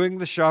 doing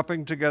the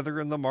shopping together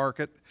in the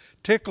market,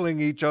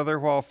 tickling each other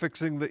while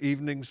fixing the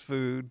evening's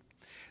food.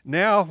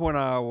 Now when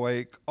I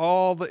awake,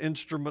 all the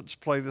instruments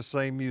play the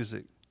same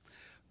music.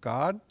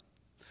 God,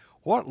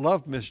 what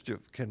love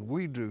mischief can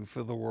we do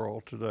for the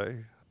world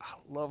today? I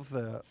love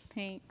that.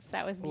 Thanks.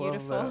 That was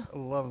beautiful.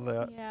 Love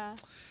that. Yeah.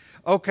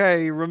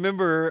 Okay,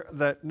 remember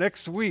that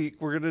next week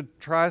we're going to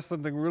try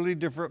something really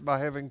different by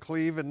having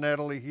Cleve and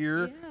Natalie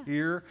here.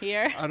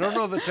 Here. I don't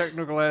know the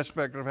technical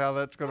aspect of how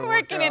that's going to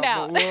work Working it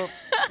out. but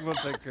we'll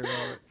take care of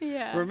it.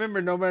 Yeah.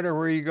 Remember, no matter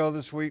where you go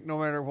this week, no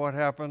matter what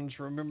happens,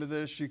 remember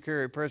this: you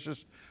carry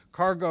precious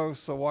cargo,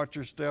 so watch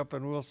your step,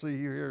 and we'll see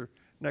you here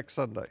next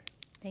Sunday.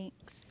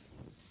 Thanks.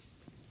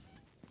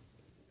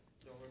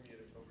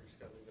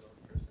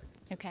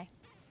 Okay.